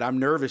looked at, I'm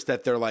nervous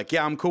that they're like,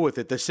 yeah, I'm cool with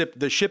it.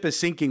 The ship is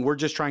sinking. We're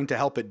just trying to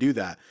help it do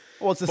that.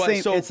 Well,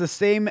 it's the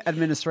same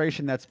administration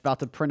that's about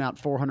to print out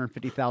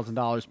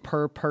 $450,000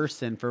 per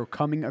person for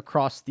coming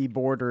across the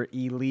border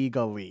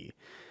illegally.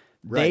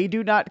 Right. They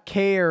do not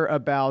care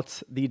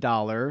about the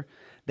dollar.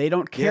 They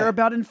don't care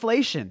about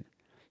inflation.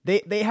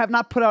 They have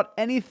not put out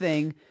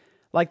anything.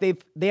 Like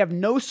they have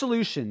no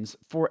solutions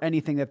for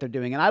anything that they're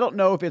doing. And I don't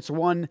know if it's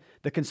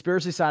the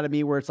conspiracy side of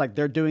me, where it's like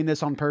they're doing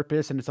this on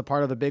purpose and it's a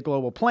part of a big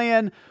global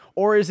plan,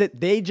 or is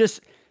it these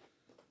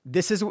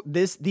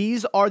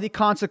are the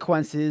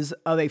consequences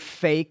of a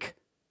fake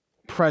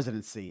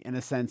presidency, in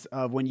a sense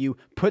of when you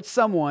put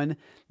someone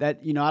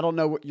that, you know, I don't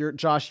know what your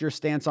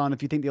stance on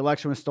if you think the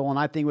election was stolen.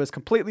 I think it was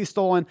completely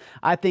stolen.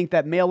 I think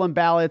that mail-in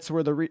ballots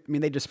were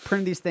they just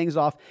printed these things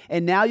off.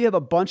 And now you have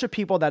a bunch of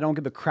people that don't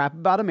give a crap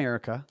about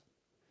America.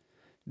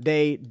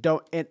 They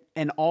don't,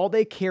 and all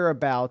they care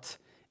about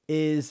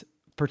is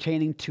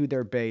pertaining to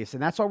their base.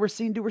 And that's why we're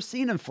seeing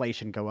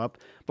inflation go up,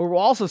 but we're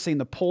also seeing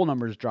the poll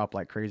numbers drop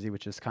like crazy,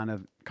 which is kind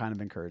of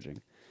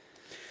encouraging.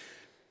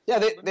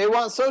 Yeah, they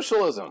want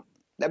socialism.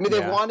 I mean,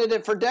 they've wanted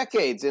it for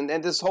decades. And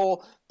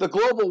the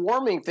global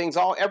warming things,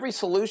 every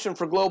solution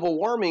for global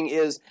warming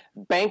is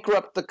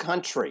bankrupt the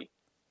country.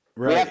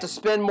 Right. We have to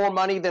spend more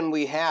money than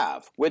we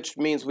have, which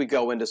means we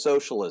go into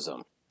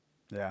socialism.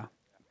 Yeah.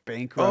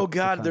 Bankrupt. Oh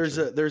God, there's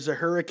a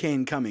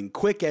hurricane coming.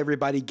 Quick,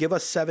 everybody, give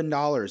us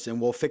 $7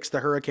 and we'll fix the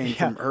hurricane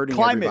from hurting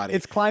everybody.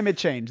 It's climate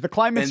change. The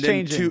climate's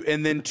changing.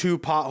 And then 2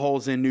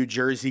 potholes in New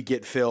Jersey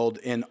get filled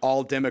and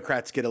all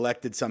Democrats get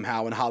elected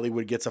somehow and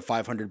Hollywood gets a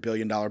 $500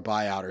 billion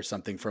buyout or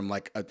something from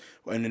like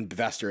an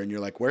investor. And you're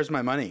like, where's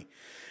my money?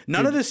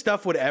 None of this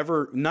stuff would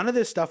ever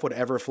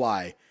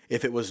fly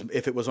if it was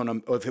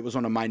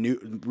on a minute,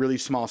 really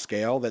small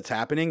scale that's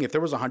happening. If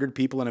there was 100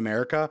 people in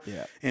America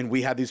and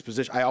we had these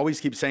positions, I always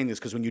keep saying this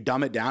because when you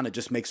dumb it down, it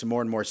just makes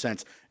more and more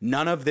sense.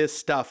 None of this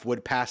stuff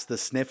would pass the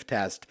sniff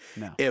test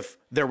if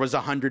there was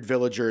 100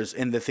 villagers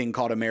in the thing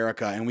called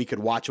America and we could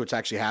watch what's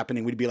actually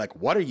happening. We'd be like,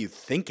 what are you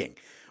thinking?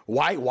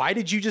 Why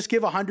did you just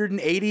give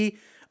 180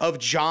 of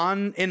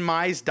John and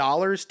Mai's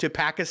dollars to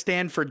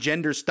Pakistan for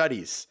gender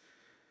studies?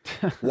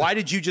 Why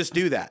did you just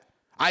do that?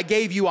 I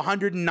gave you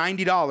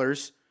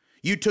 $190.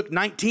 You took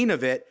 19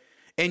 of it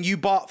and you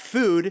bought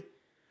food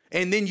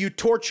and then you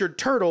tortured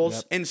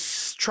turtles and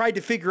tried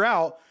to figure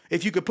out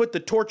if you could put the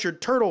tortured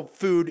turtle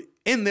food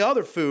in the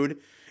other food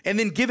and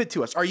then give it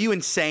to us. Are you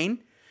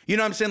insane? You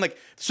know what I'm saying? Like,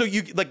 so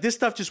this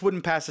stuff just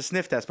wouldn't pass a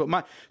sniff test.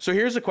 So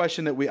here's a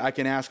question that I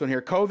can ask on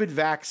here. COVID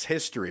vax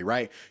history,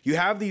 right? You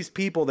have these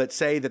people that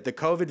say that the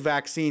COVID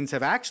vaccines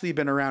have actually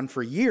been around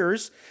for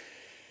years.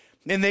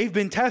 And they've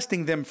been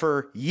testing them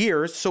for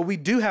years, so we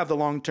do have the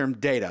long-term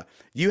data.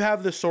 You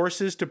have the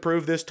sources to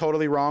prove this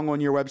totally wrong on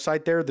your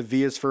website there, the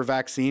V is for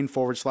vaccine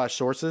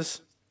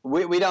 /sources?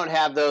 We don't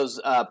have those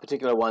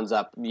particular ones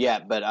up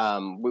yet, but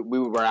we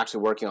were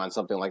actually working on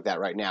something like that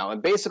right now.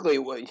 And basically,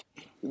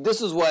 this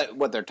is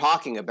what they're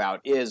talking about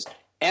is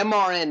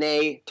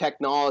mRNA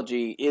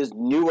technology is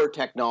newer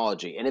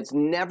technology, and it's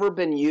never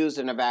been used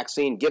in a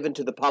vaccine given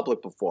to the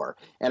public before.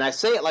 And I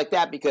say it like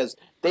that because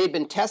they've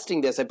been testing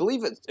this. I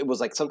believe it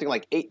was like something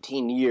like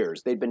 18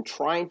 years. They've been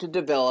trying to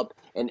develop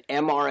an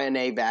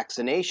mRNA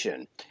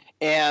vaccination.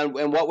 And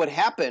what would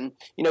happen,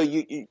 you know,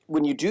 you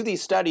when you do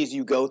these studies,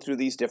 you go through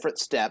these different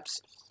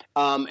steps.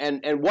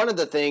 And one of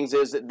the things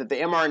is that the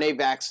mRNA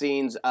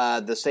vaccines,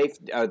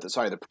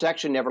 the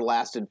protection never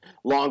lasted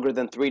longer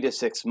than 3 to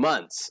 6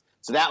 months.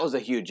 So that was a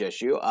huge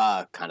issue.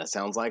 Kind of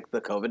sounds like the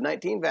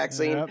COVID-19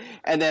 vaccine. Yep.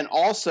 And then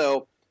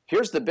also,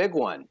 here's the big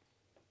one.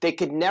 They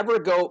could never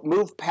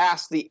move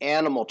past the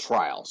animal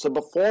trial. So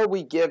before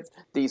we give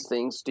these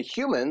things to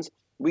humans,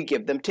 we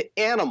give them to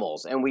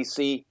animals. And we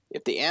see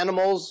if the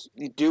animals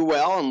do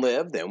well and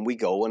live, then we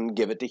go and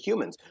give it to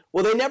humans.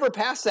 Well, they never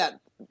passed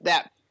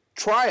that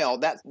trial,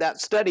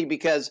 that study,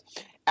 because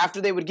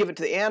after they would give it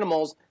to the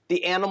animals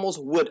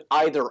would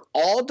either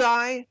all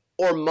die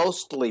or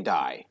mostly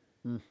die.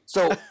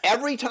 So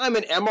every time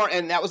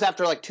and that was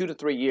after like 2 to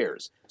 3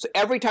 years. So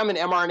every time an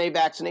mRNA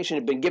vaccination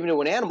had been given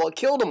to an animal, it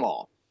killed them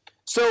all.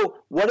 So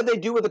what do they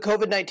do with the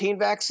COVID-19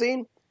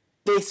 vaccine?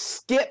 They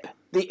skip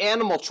the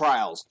animal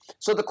trials.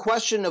 So the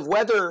question of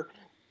whether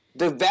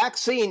the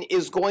vaccine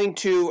is going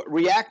to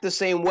react the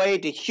same way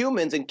to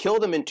humans and kill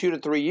them in 2 to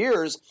 3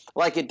 years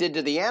like it did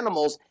to the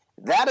animals,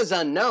 that is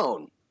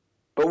unknown.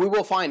 But we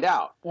will find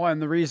out. Well, and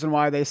the reason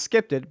why they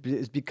skipped it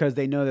is because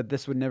they know that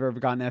this would never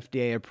have gotten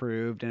FDA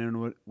approved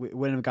and it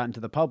wouldn't have gotten to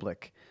the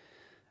public.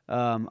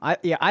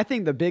 I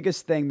think the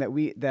biggest thing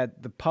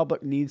that the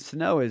public needs to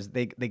know is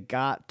they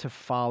got to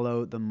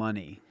follow the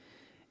money.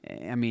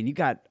 I mean,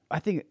 I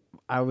think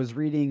I was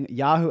reading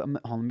Yahoo.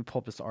 Let me pull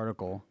up this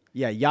article.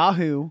 Yeah,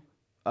 Yahoo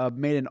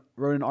wrote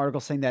an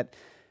article saying that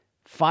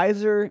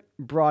Pfizer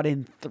brought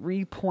in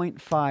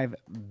 $3.5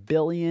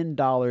 billion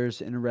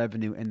in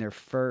revenue in their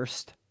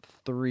first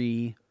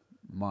 3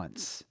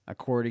 months,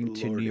 according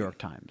to New York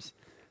Times.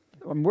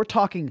 I mean, we're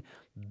talking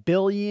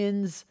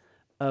billions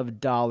of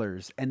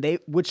dollars,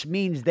 which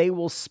means they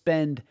will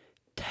spend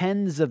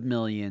tens of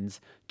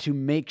millions to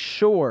make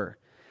sure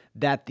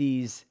that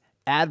these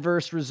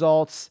adverse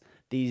results,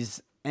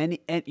 these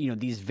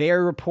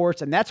VAERS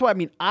reports, and that's why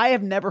I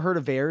have never heard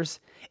of VAERS.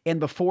 And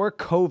before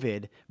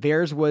COVID,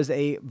 VAERS was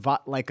a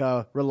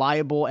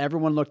reliable.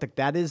 Everyone looked like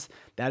that is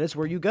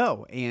where you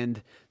go,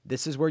 and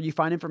this is where you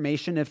find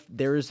information if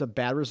there is a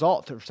bad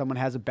result or if someone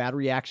has a bad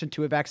reaction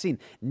to a vaccine.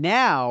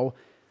 Now,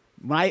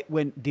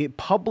 when the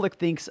public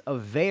thinks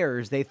of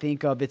VAERS, they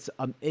think of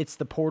it's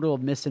the portal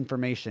of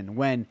misinformation.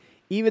 When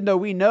even though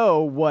we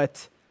know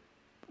what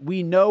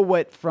we know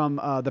what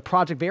from the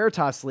Project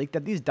Veritas leak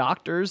that these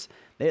doctors,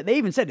 they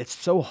even said it's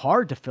so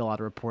hard to fill out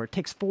a report. It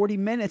takes 40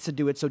 minutes to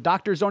do it. So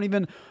doctors aren't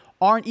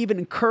even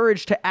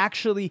encouraged to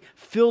actually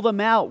fill them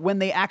out when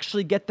they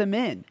actually get them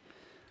in.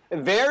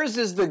 VAERS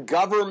is the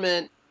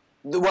government,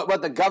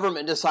 what the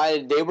government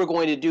decided they were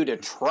going to do to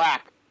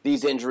track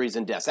these injuries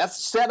and deaths.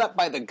 That's set up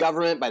by the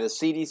government, by the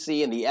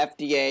CDC and the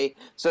FDA.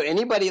 So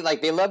anybody,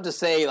 like, they love to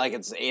say, like,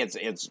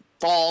 it's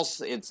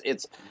false,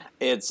 it's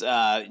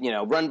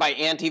run by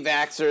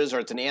anti-vaxxers, or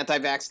it's an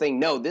anti-vax thing.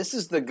 No, this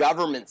is the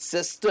government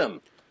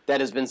system that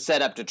has been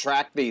set up to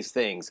track these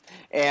things.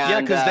 And,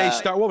 yeah, because they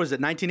start, what was it,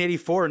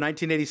 1984 or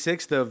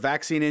 1986, the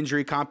Vaccine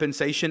Injury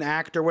Compensation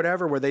Act or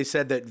whatever, where they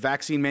said that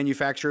vaccine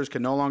manufacturers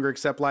can no longer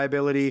accept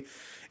liability.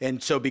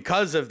 And so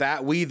because of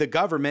that, we, the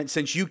government,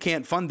 since you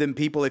can't fund them,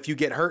 people, if you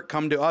get hurt,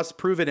 come to us,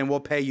 prove it, and we'll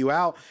pay you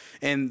out.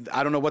 And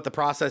I don't know what the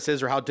process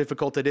is or how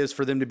difficult it is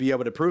for them to be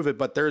able to prove it,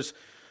 but there's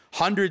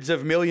hundreds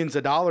of millions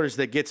of dollars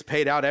that gets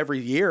paid out every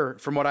year,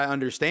 from what I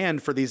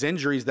understand, for these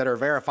injuries that are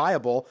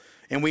verifiable.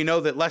 And we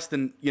know that less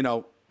than,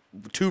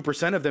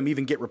 2% of them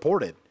even get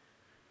reported.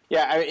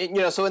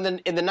 Yeah, so in the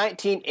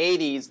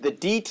 1980s, the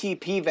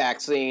DTP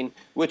vaccine,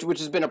 which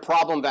has been a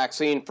problem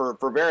vaccine for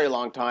a very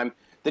long time,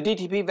 the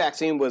DTP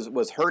vaccine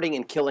was hurting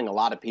and killing a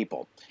lot of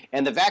people.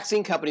 And the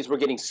vaccine companies were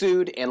getting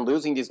sued and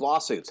losing these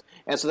lawsuits.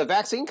 And so the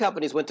vaccine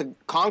companies went to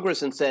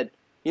Congress and said,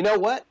 you know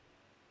what?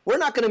 We're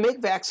not going to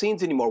make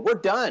vaccines anymore. We're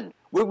done.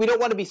 We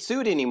don't want to be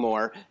sued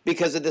anymore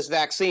because of this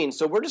vaccine.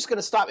 So we're just going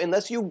to stop.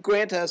 Unless you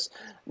grant us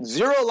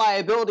zero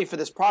liability for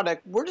this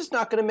product, we're just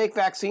not going to make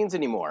vaccines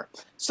anymore.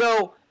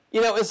 So,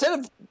 instead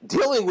of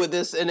dealing with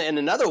this in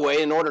another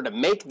way in order to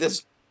make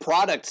this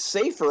product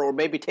safer or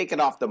maybe take it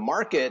off the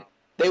market,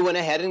 they went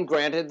ahead and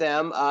granted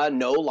them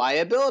no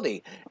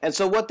liability. And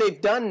so what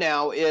they've done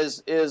now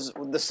is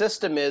the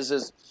system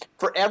is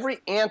for every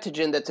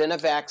antigen that's in a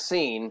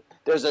vaccine,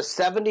 there's a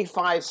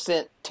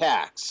 75-cent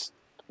tax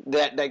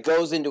that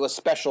goes into a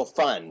special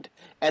fund.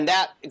 And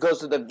that goes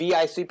to the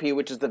VICP,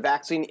 which is the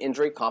Vaccine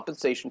Injury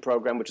Compensation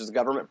Program, which is a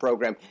government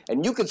program.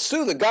 And you could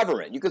sue the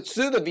government. You could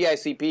sue the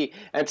VICP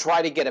and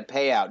try to get a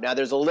payout. Now,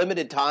 there's a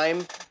limited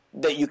time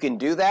that you can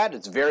do that.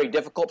 It's a very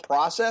difficult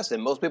process,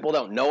 and most people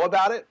don't know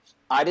about it.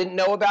 I didn't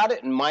know about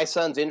it, and my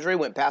son's injury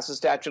went past the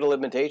statute of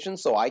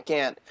limitations, so I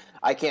can't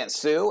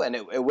sue. And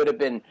it would have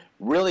been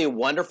really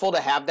wonderful to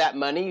have that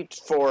money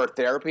for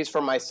therapies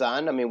for my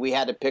son. I mean, we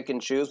had to pick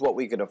and choose what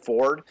we could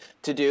afford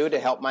to do to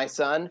help my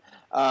son.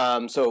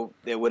 So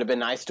it would have been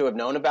nice to have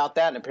known about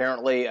that. And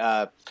apparently,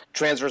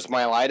 transverse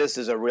myelitis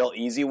is a real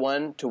easy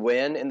one to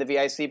win in the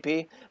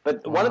VICP.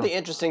 But One of the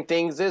interesting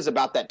things is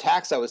about that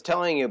tax I was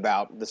telling you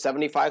about, the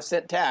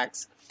 75-cent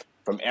tax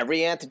from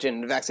every antigen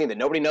in the vaccine that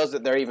nobody knows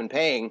that they're even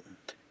paying.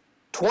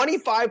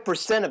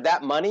 25% of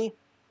that money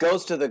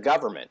goes to the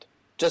government,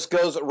 just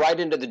goes right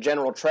into the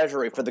general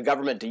treasury for the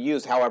government to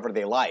use however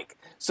they like.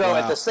 So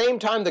At the same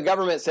time the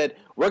government said,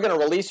 we're going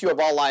to release you of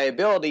all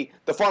liability,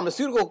 the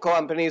pharmaceutical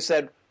companies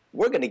said,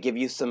 we're going to give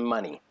you some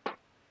money.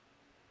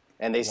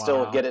 And they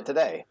still get it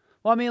today.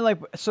 Well, I mean,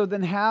 so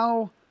then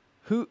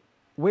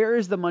where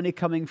is the money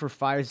coming for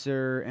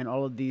Pfizer and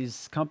all of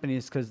these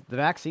companies? Because the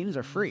vaccines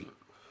are free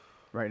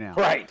right now.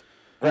 Right.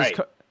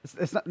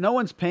 It's not, no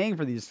one's paying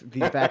for these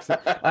vaccines.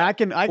 I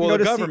can well, go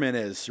the government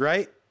is,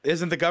 right?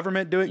 Isn't the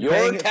government paying it for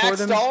them? Your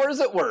tax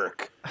dollars at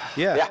work.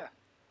 Yeah.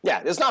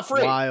 It's not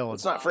free. Wild.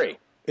 It's not free.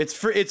 It's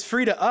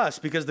free to us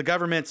because the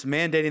government's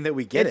mandating that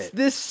we get it. It's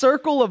this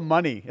circle of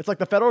money. It's like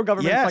the federal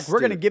government. Yes, it's like we're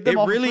going to give them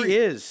all for free. It really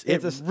is.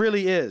 It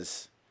really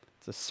is.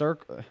 It's a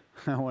circle.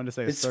 I wanted to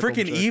say it's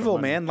freaking evil,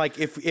 man. Like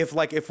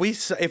if we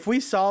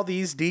saw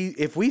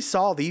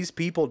these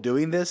people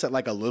doing this at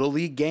like a little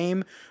league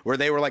game where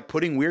they were like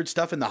putting weird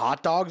stuff in the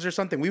hot dogs or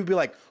something, we would be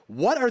like,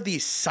 what are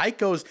these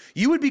psychos?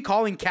 You would be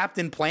calling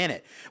Captain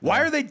Planet. Why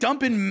are they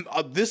dumping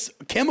this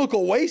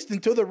chemical waste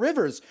into the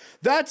rivers?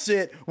 That's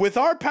it. With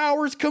our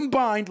powers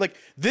combined, like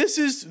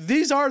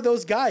these are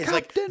those guys, Captain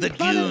like the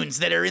Planet. Goons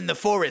that are in the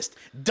forest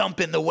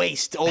dumping the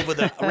waste over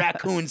the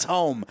raccoon's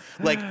home.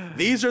 Like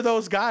these are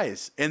those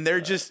guys, and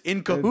they're just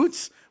in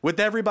cahoots with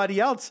everybody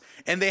else,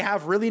 and they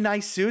have really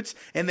nice suits,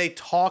 and they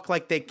talk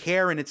like they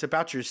care, and it's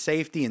about your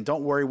safety, and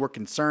don't worry, we're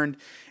concerned,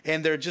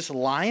 and they're just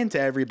lying to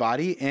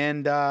everybody,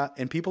 and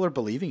people are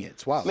believing it.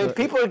 It's wild. I mean,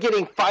 people are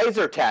getting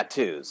Pfizer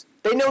tattoos.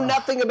 They know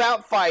nothing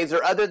about Pfizer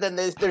other than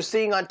they're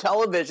seeing on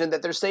television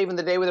that they're saving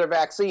the day with their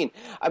vaccine.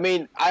 I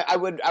mean, I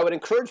would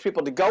encourage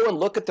people to go and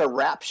look at their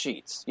rap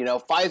sheets.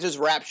 Pfizer's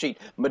rap sheet.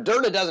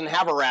 Moderna doesn't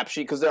have a rap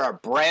sheet because they're a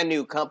brand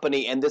new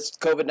company, and this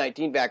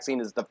COVID-19 vaccine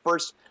is the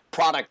first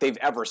product they've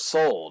ever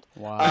sold.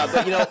 Wow.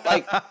 But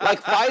like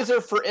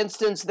Pfizer, for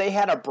instance, they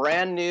had a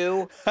brand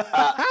new an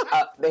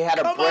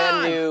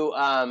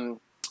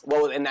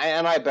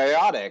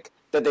antibiotic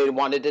that they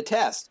wanted to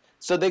test.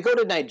 So they go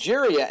to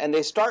Nigeria and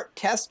they start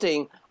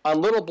testing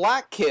on little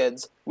black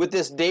kids with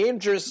this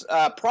dangerous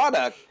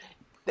product,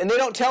 and they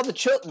don't tell the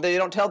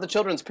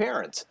children's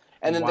parents.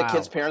 And then the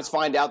kids' parents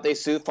find out, they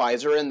sue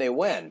Pfizer, and they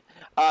win.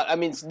 I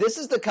mean, this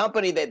is the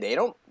company that they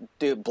don't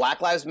do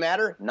Black Lives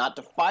Matter, not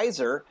to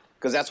Pfizer.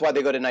 because that's why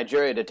they go to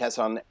Nigeria to test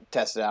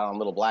it out on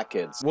little black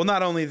kids. Well,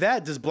 not only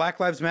that, does Black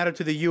Lives Matter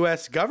to the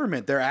U.S.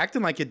 government? They're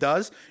acting like it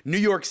does. New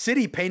York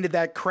City painted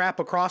that crap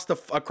across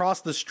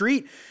the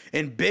street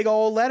in big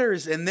old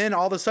letters, and then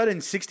all of a sudden,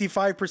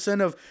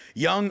 65% of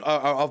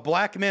of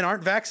black men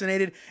aren't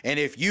vaccinated. And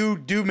if you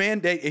do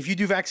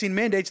vaccine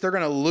mandates, they're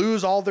going to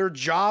lose all their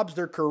jobs,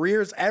 their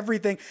careers,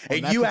 everything. Well,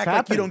 and you act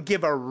like you don't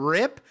give a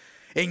rip.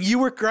 And you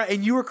were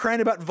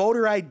crying about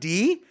voter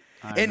ID.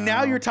 And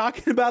now you're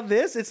talking about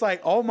this. It's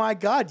like, oh my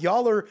God,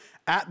 y'all are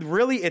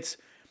it's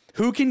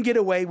who can get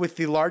away with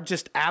the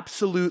largest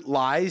absolute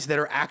lies that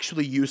are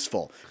actually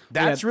useful.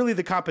 That's really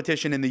the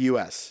competition in the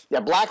U.S. Yeah,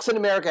 blacks in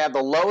America have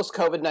the lowest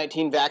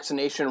COVID-19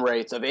 vaccination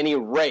rates of any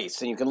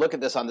race, and you can look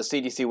at this on the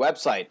CDC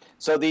website.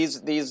 So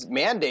these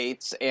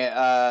mandates,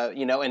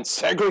 and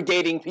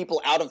segregating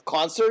people out of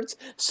concerts,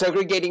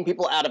 segregating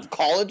people out of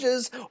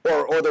colleges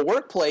or the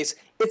workplace,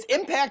 it's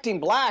impacting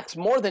blacks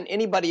more than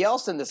anybody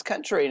else in this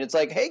country. And it's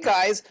like, hey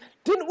guys,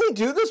 didn't we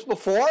do this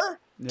before?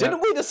 Yep.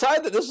 Didn't we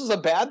decide that this was a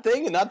bad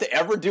thing and not to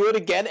ever do it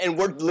again? And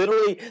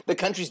the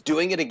country's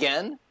doing it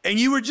again? And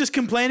you were just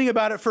complaining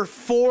about it for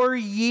 4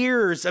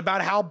 years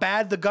about how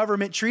bad the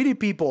government treated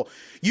people.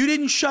 You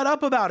didn't shut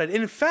up about it.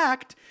 In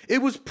fact,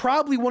 it was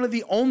probably one of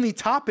the only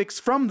topics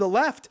from the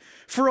left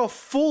for a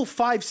full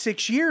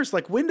 5-6 years,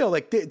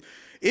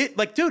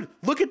 dude,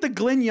 look at the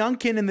Glenn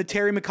Youngkin and the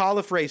Terry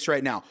McAuliffe race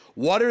right now.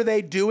 What are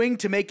they doing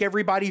to make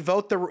everybody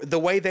vote the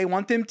way they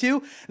want them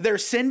to? They're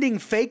sending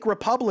fake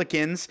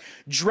Republicans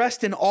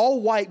dressed in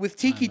all white with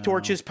tiki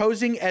torches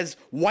posing as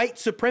white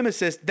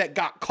supremacists that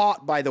got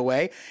caught, by the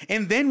way.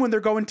 And then when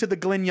they're going to the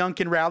Glenn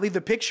Youngkin rally, the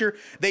picture,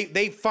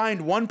 they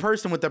find one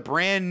person with a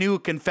brand new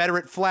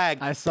Confederate flag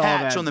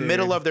patch on the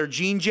middle of their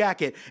jean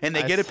jacket, and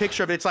they get a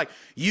picture of it. It's like,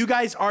 you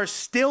guys are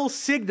still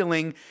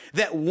signaling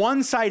that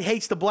one side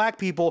hates the black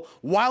people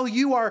while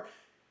you are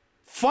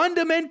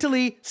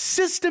fundamentally,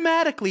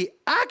 systematically,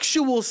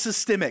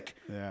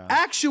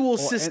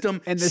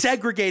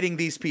 segregating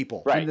these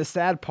people. Right. And the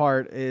sad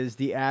part is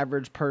the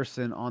average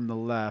person on the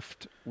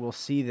left will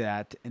see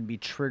that and be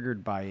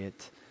triggered by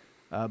it,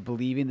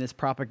 believing this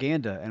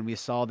propaganda. And we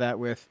saw that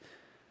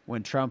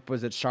when Trump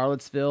was at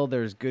Charlottesville.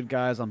 There's good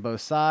guys on both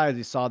sides.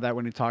 We saw that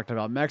when he talked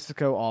about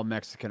Mexico, all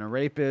Mexican are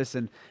rapists.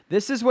 And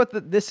this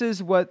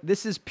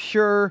is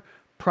pure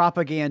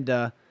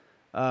propaganda.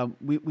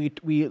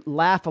 We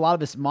laugh, a lot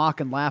of us mock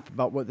and laugh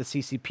about what the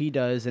CCP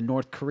does and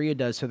North Korea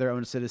does to their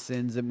own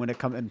citizens, and when it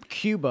comes in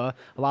Cuba,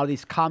 a lot of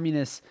these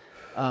communist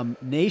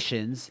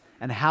nations,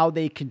 and how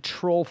they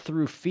control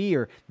through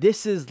fear.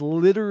 This is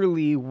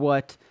literally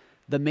what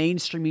the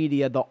mainstream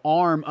media, the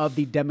arm of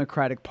the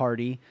Democratic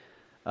Party,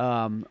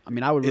 I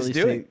would really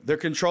say they're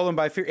controlling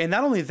by fear. And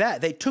not only that,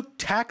 they took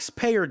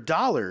taxpayer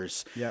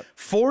dollars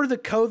for the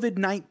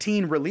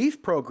COVID-19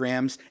 relief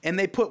programs, and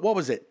they put,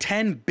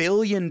 $10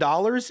 billion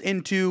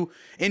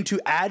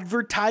into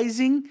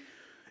advertising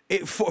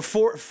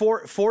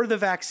for the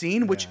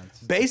vaccine, which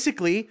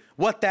basically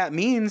what that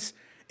means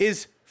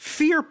is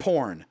fear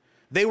porn.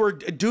 They were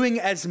doing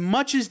as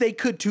much as they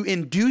could to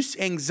induce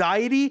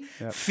anxiety,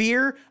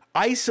 fear,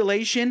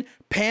 isolation,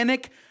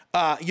 panic,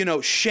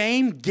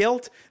 shame,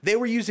 guilt. They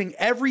were using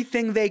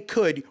everything they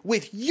could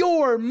with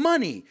your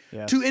money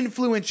to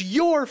influence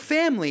your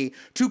family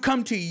to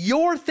come to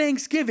your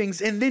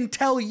Thanksgivings and then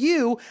tell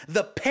you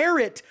the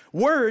parrot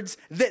words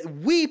that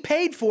we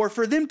paid for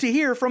them to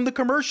hear from the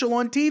commercial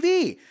on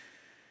TV.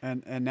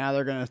 And now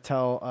they're going to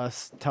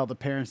tell the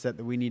parents that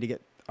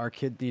our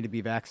kids need to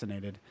be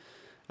vaccinated.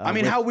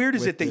 How weird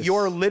is it that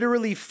you're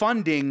literally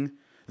funding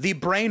the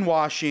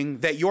brainwashing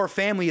that your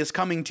family is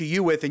coming to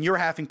you with and you're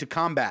having to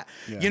combat?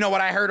 You know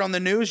what I heard on the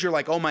news? You're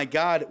like, oh my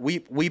God,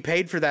 we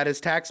paid for that as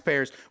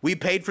taxpayers. We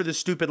paid for the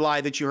stupid lie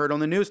that you heard on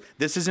the news.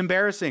 This is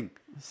embarrassing.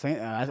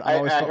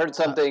 I heard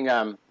something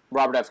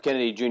Robert F.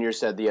 Kennedy Jr.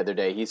 said the other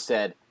day. He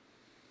said,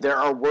 there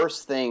are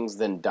worse things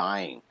than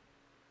dying.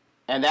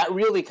 And that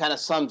really kind of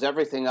sums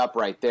everything up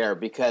right there,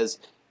 because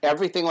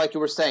everything, like you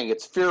were saying,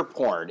 it's fear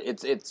porn.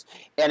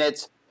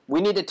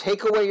 We need to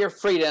take away your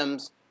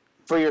freedoms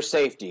for your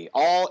safety,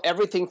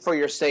 everything for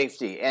your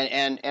safety.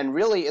 And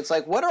really, it's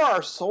like, what are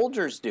our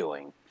soldiers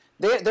doing?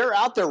 They're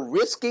out there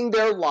risking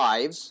their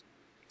lives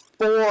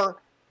for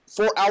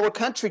our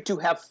country to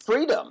have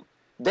freedom.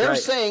 They're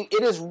saying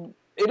it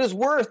is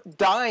worth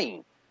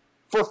dying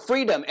for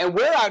freedom. And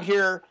we're out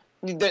here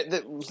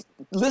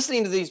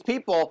listening to these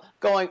people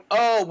going,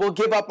 oh, we'll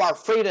give up our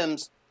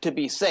freedoms to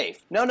be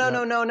safe. No.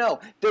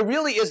 There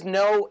really is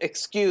no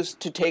excuse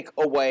to take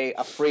away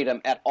a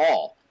freedom at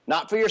all.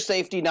 Not for your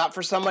safety, not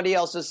for somebody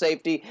else's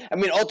safety.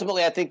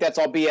 Ultimately, I think that's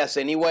all BS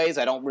anyways.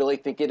 I don't really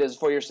think it is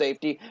for your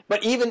safety.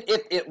 But even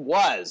if it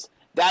was,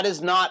 that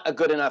is not a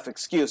good enough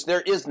excuse.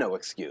 There is no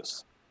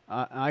excuse.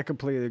 I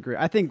completely agree.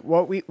 I think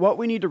what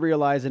we need to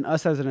realize, and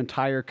us as an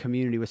entire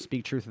community with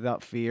Speak Truth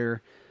Without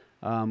Fear,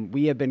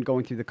 we have been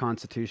going through the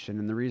Constitution,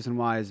 and the reason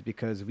why is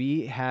because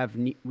we have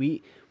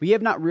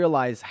not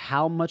realized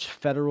how much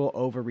federal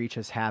overreach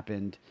has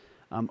happened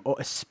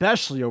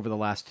especially over the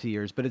last 2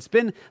 years. But it's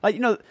been like,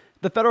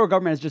 the federal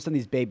government has just done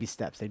these baby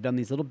steps. They've done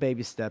these little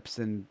baby steps,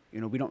 and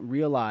we don't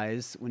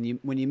realize when you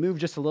move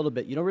just a little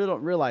bit, you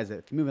don't realize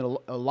it. If you move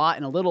a lot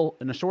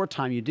in a short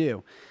time, you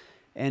do.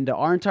 And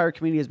our entire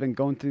community has been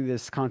going through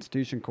this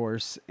Constitution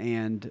course,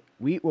 and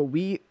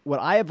what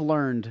I have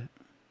learned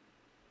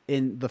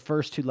in the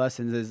first 2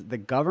 lessons is the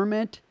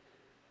government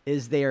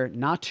is there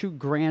not to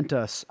grant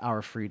us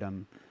our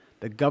freedom.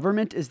 The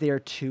government is there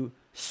to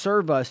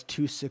serve us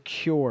to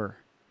secure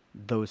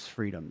those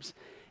freedoms.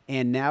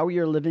 And now we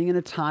are living in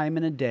a time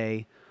and a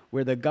day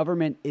where the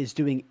government is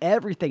doing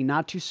everything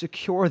not to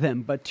secure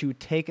them, but to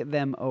take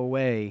them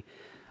away.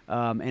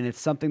 And it's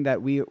something that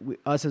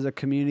us as a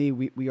community,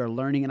 we are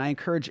learning. And I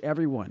encourage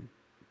everyone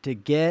to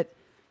get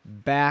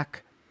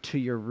back to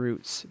your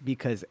roots,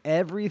 because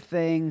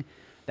everything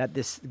that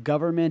this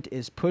government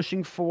is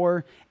pushing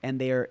for, and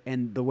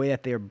the way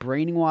that they are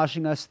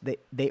brainwashing us,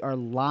 they are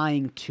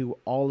lying to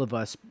all of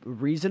us.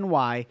 Reason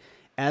why,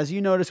 as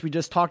you notice, we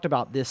just talked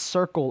about this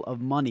circle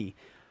of money.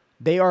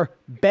 They are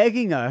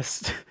begging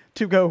us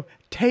to go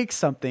take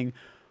something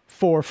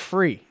for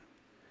free.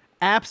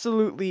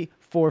 Absolutely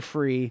for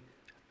free.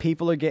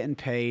 People are getting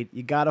paid.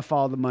 You got to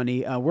follow the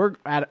money. We're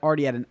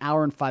already at an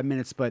hour and 5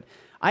 minutes, but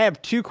I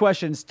have 2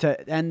 questions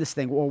to end this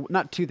thing. Well,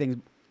 not 2 things.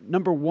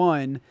 Number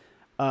one,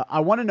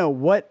 I want to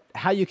know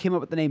how you came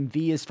up with the name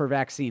V is for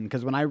vaccine.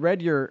 Because when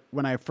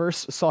I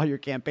first saw your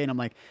campaign, I'm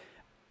like,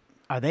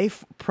 are they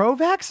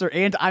pro-vax or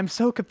anti? I'm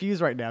so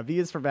confused right now. V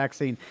is for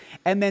vaccine.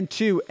 And then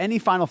 2, any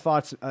final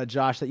thoughts,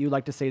 Josh, that you'd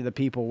like to say to the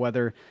people,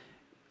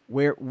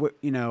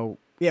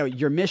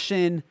 your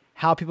mission,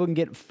 how people can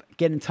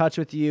get in touch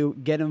with you,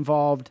 get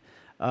involved.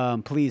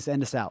 Please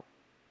end us out.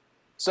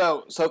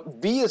 So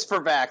V is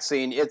for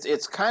vaccine.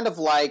 It's kind of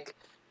like,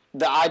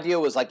 the idea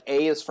was like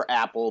A is for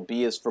apple,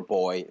 B is for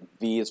boy,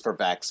 V is for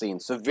vaccine.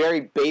 So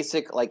very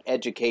basic like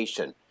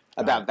education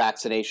about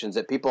vaccinations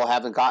that people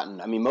haven't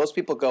gotten. I mean, most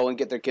people go and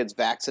get their kids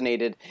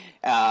vaccinated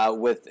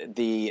with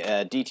the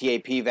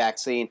DTaP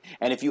vaccine,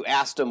 and if you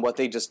asked them what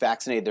they just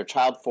vaccinated their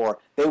child for,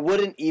 they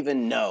wouldn't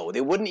even know. They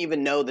wouldn't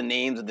even know the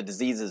names of the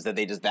diseases that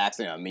they just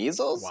vaccinated on.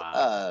 Measles?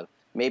 Wow.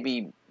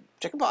 Maybe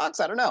chickenpox?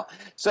 I don't know.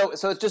 So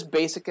it's just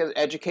basic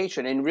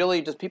education, and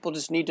really just people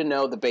just need to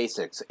know the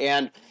basics.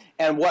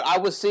 And what I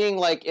was seeing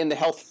like in the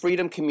health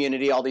freedom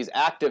community, all these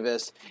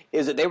activists,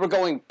 is that they were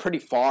going pretty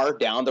far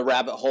down the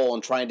rabbit hole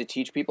and trying to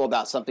teach people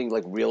about something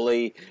like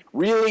really,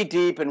 really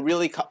deep and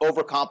really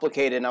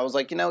overcomplicated. And I was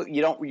like,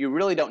 you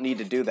really don't need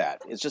to do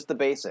that. It's just the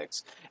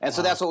basics. And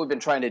so that's what we've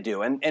been trying to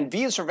do. And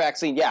V is for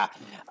vaccine. Yeah.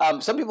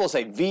 Some people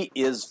say V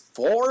is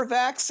for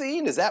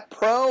vaccine. Is that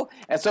pro?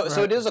 And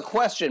so it is a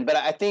question, but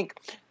I think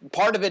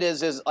part of it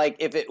is like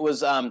if it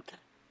was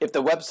if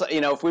the website,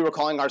 if we were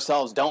calling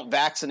ourselves "Don't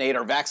Vaccinate"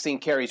 or "Vaccine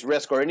Carries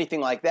Risk" or anything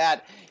like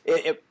that,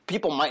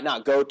 people might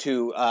not go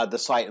to the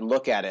site and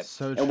look at it.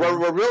 So and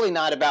we're really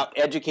not about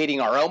educating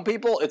our own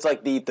people. It's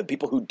like the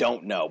people who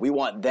don't know. We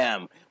want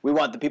them. We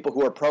want the people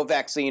who are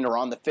pro-vaccine or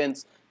on the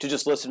fence to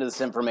just listen to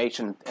this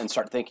information and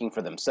start thinking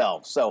for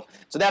themselves. So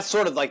that's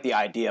sort of like the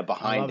idea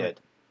behind it.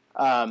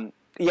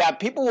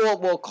 People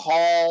will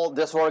call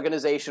this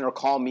organization or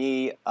call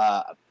me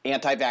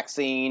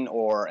anti-vaccine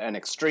or an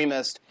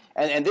extremist.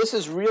 And this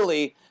is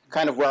really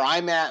kind of where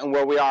I'm at and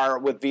where we are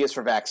with V is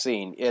for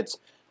vaccine.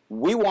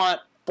 We want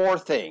 4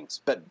 things,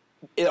 but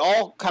it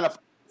all kind of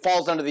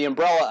falls under the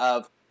umbrella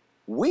of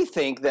we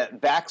think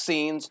that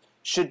vaccines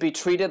should be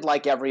treated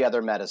like every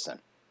other medicine.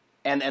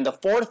 And the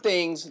 4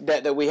 things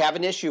that we have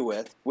an issue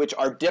with, which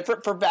are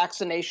different for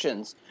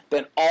vaccinations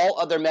than all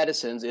other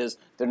medicines, is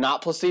they're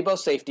not placebo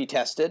safety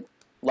tested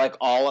like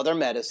all other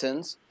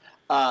medicines.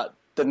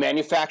 The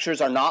manufacturers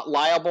are not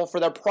liable for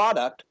their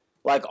product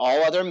like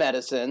all other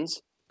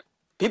medicines.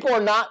 People are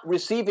not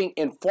receiving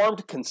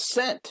informed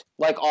consent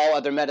like all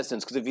other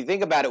medicines. Because if you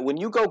think about it, when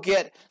you go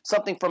get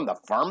something from the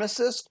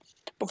pharmacist,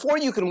 before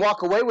you can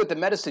walk away with the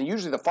medicine,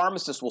 usually the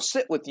pharmacist will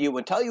sit with you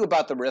and tell you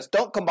about the risk.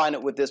 Don't combine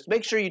it with this.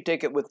 Make sure you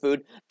take it with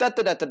food.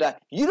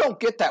 You don't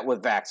get that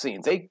with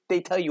vaccines.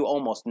 They tell you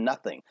almost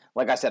nothing.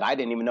 Like I said, I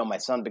didn't even know my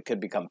son could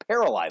become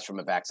paralyzed from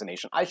a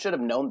vaccination. I should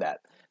have known that.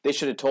 They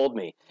should have told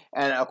me.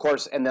 And of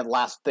course, and the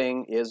last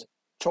thing is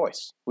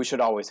choice. We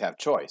should always have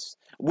choice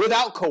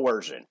without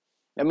coercion.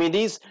 I mean,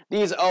 these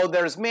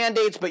there's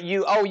mandates, but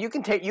you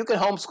can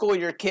homeschool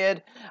your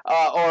kid,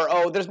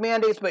 there's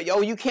mandates, but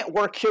you can't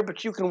work here,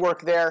 but you can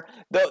work there.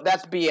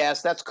 That's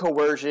BS. That's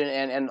coercion,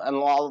 and a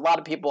lot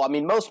of people. I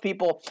mean, most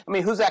people. I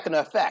mean, who's that going to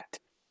affect?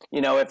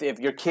 If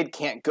your kid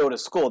can't go to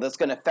school, that's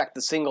going to affect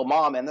the single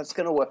mom, and that's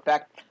going to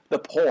affect the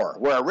poor.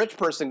 Where a rich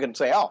person can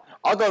say, "Oh,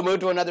 I'll go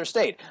move to another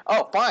state.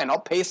 Oh, fine, I'll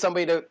pay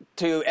somebody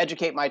to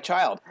educate my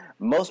child."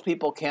 Most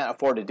people can't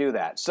afford to do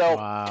that. So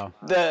our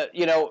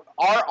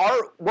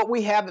what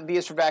we have at V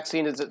is for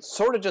Vaccine is it's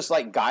sort of just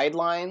like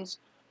guidelines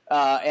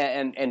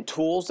and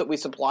tools that we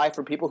supply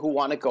for people who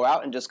want to go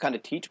out and just kind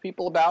of teach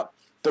people about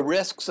the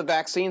risks of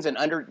vaccines and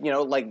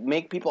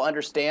make people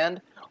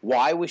understand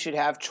why we should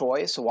have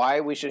choice, why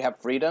we should have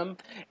freedom.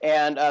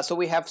 And so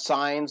we have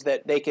signs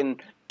that they can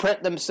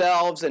print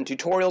themselves and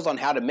tutorials on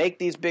how to make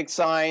these big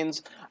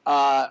signs.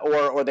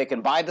 Or they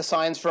can buy the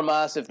signs from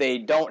us if they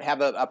don't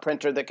have a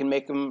printer that can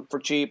make them for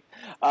cheap.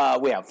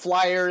 We have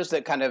flyers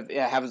that kind of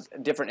have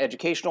different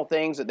educational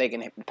things that they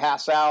can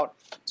pass out.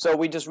 So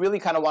we just really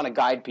kind of want to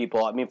guide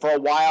people. I mean, for a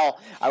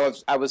while,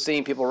 I was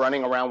seeing people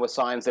running around with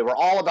signs. They were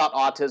all about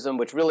autism,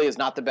 which really is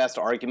not the best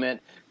argument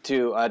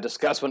to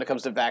discuss when it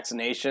comes to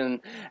vaccination,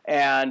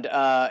 and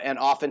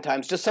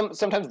oftentimes just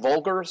sometimes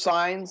vulgar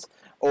signs.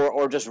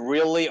 Or just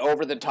really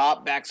over the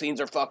top.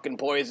 Vaccines are fucking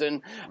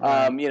poison,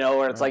 right.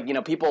 Or it's like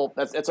people.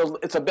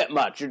 It's a bit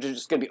much. You're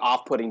just going to be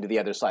off-putting to the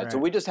other side. Right. So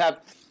we just have,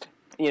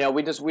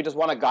 we just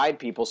want to guide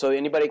people. So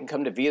anybody can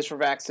come to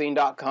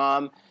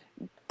VisForVaccine.com,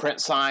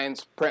 print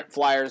signs, print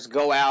flyers,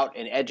 go out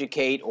and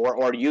educate,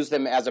 or use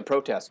them as a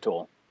protest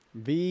tool.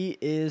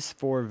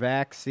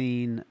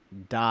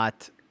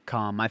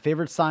 VisForVaccine.com. My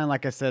favorite sign,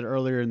 like I said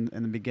earlier in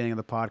the beginning of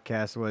the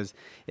podcast, was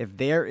if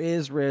there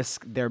is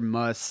risk, there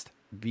must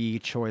be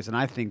choice. And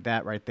I think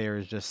that right there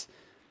is just,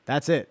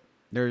 that's it.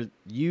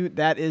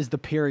 That is the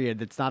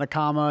period. It's not a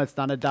comma. It's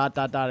not a ...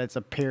 It's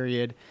a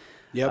period.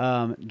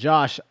 Yep.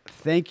 Josh,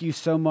 thank you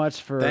so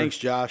much for. Thanks,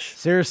 Josh.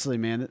 Seriously,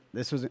 man,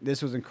 this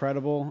was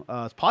incredible.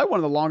 It's probably one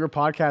of the longer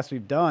podcasts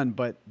we've done,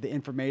 but the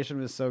information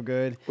was so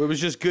good. Well, it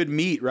was just good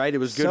meat, right? It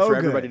was good for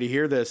everybody to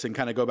hear this and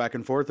kind of go back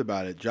and forth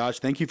about it. Josh,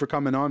 thank you for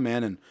coming on,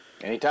 man. And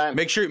anytime.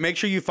 Make sure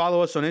you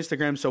follow us on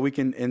Instagram so we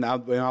can, and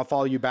I'll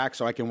follow you back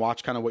so I can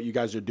watch kind of what you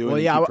guys are doing.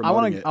 Well, yeah, I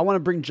want to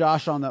bring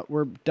Josh on that.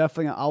 We're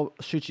definitely. I'll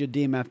shoot you a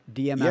DM after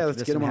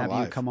this and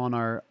have you come on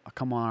our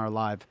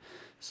live.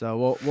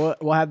 So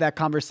we'll have that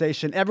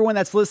conversation. Everyone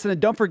that's listening,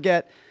 don't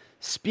forget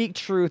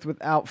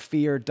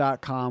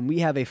SpeakTruthWithoutFear.com. We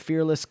have a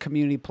fearless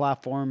community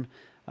platform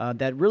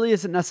that really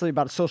isn't necessarily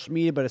about social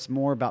media, but it's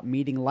more about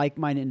meeting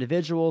like-minded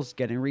individuals,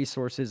 getting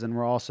resources, and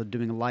we're also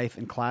doing life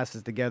and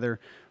classes together.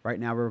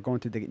 Right now, we're going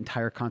through the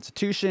entire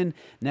Constitution.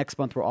 Next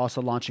month, we're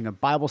also launching a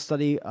Bible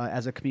study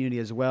as a community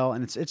as well,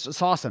 and it's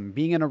just awesome.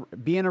 Being in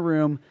a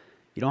room,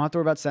 you don't have to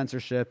worry about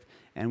censorship.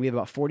 And we have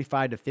about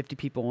 45 to 50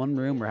 people in one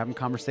room. We're having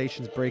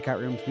conversations, breakout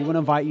rooms. We want to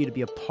invite you to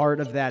be a part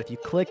of that. If you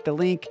click the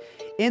link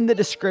in the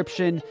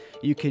description,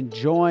 you can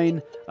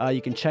join.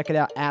 You can check it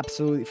out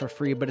absolutely for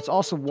free. But it's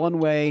also one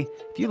way.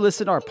 If you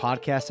listen to our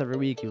podcast every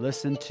week, you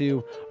listen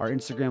to our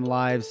Instagram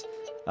lives,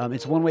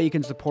 it's one way you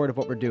can support of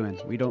what we're doing.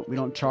 We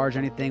don't charge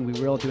anything. We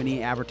don't do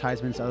any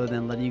advertisements other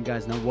than letting you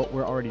guys know what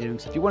we're already doing.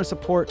 So if you want to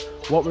support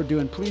what we're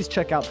doing, please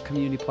check out the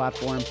community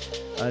platform.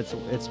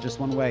 It's just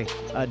one way.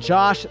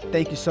 Josh,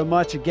 thank you so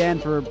much again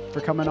for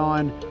coming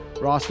on.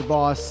 Ross the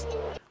Boss.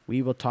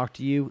 We will talk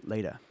to you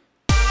later.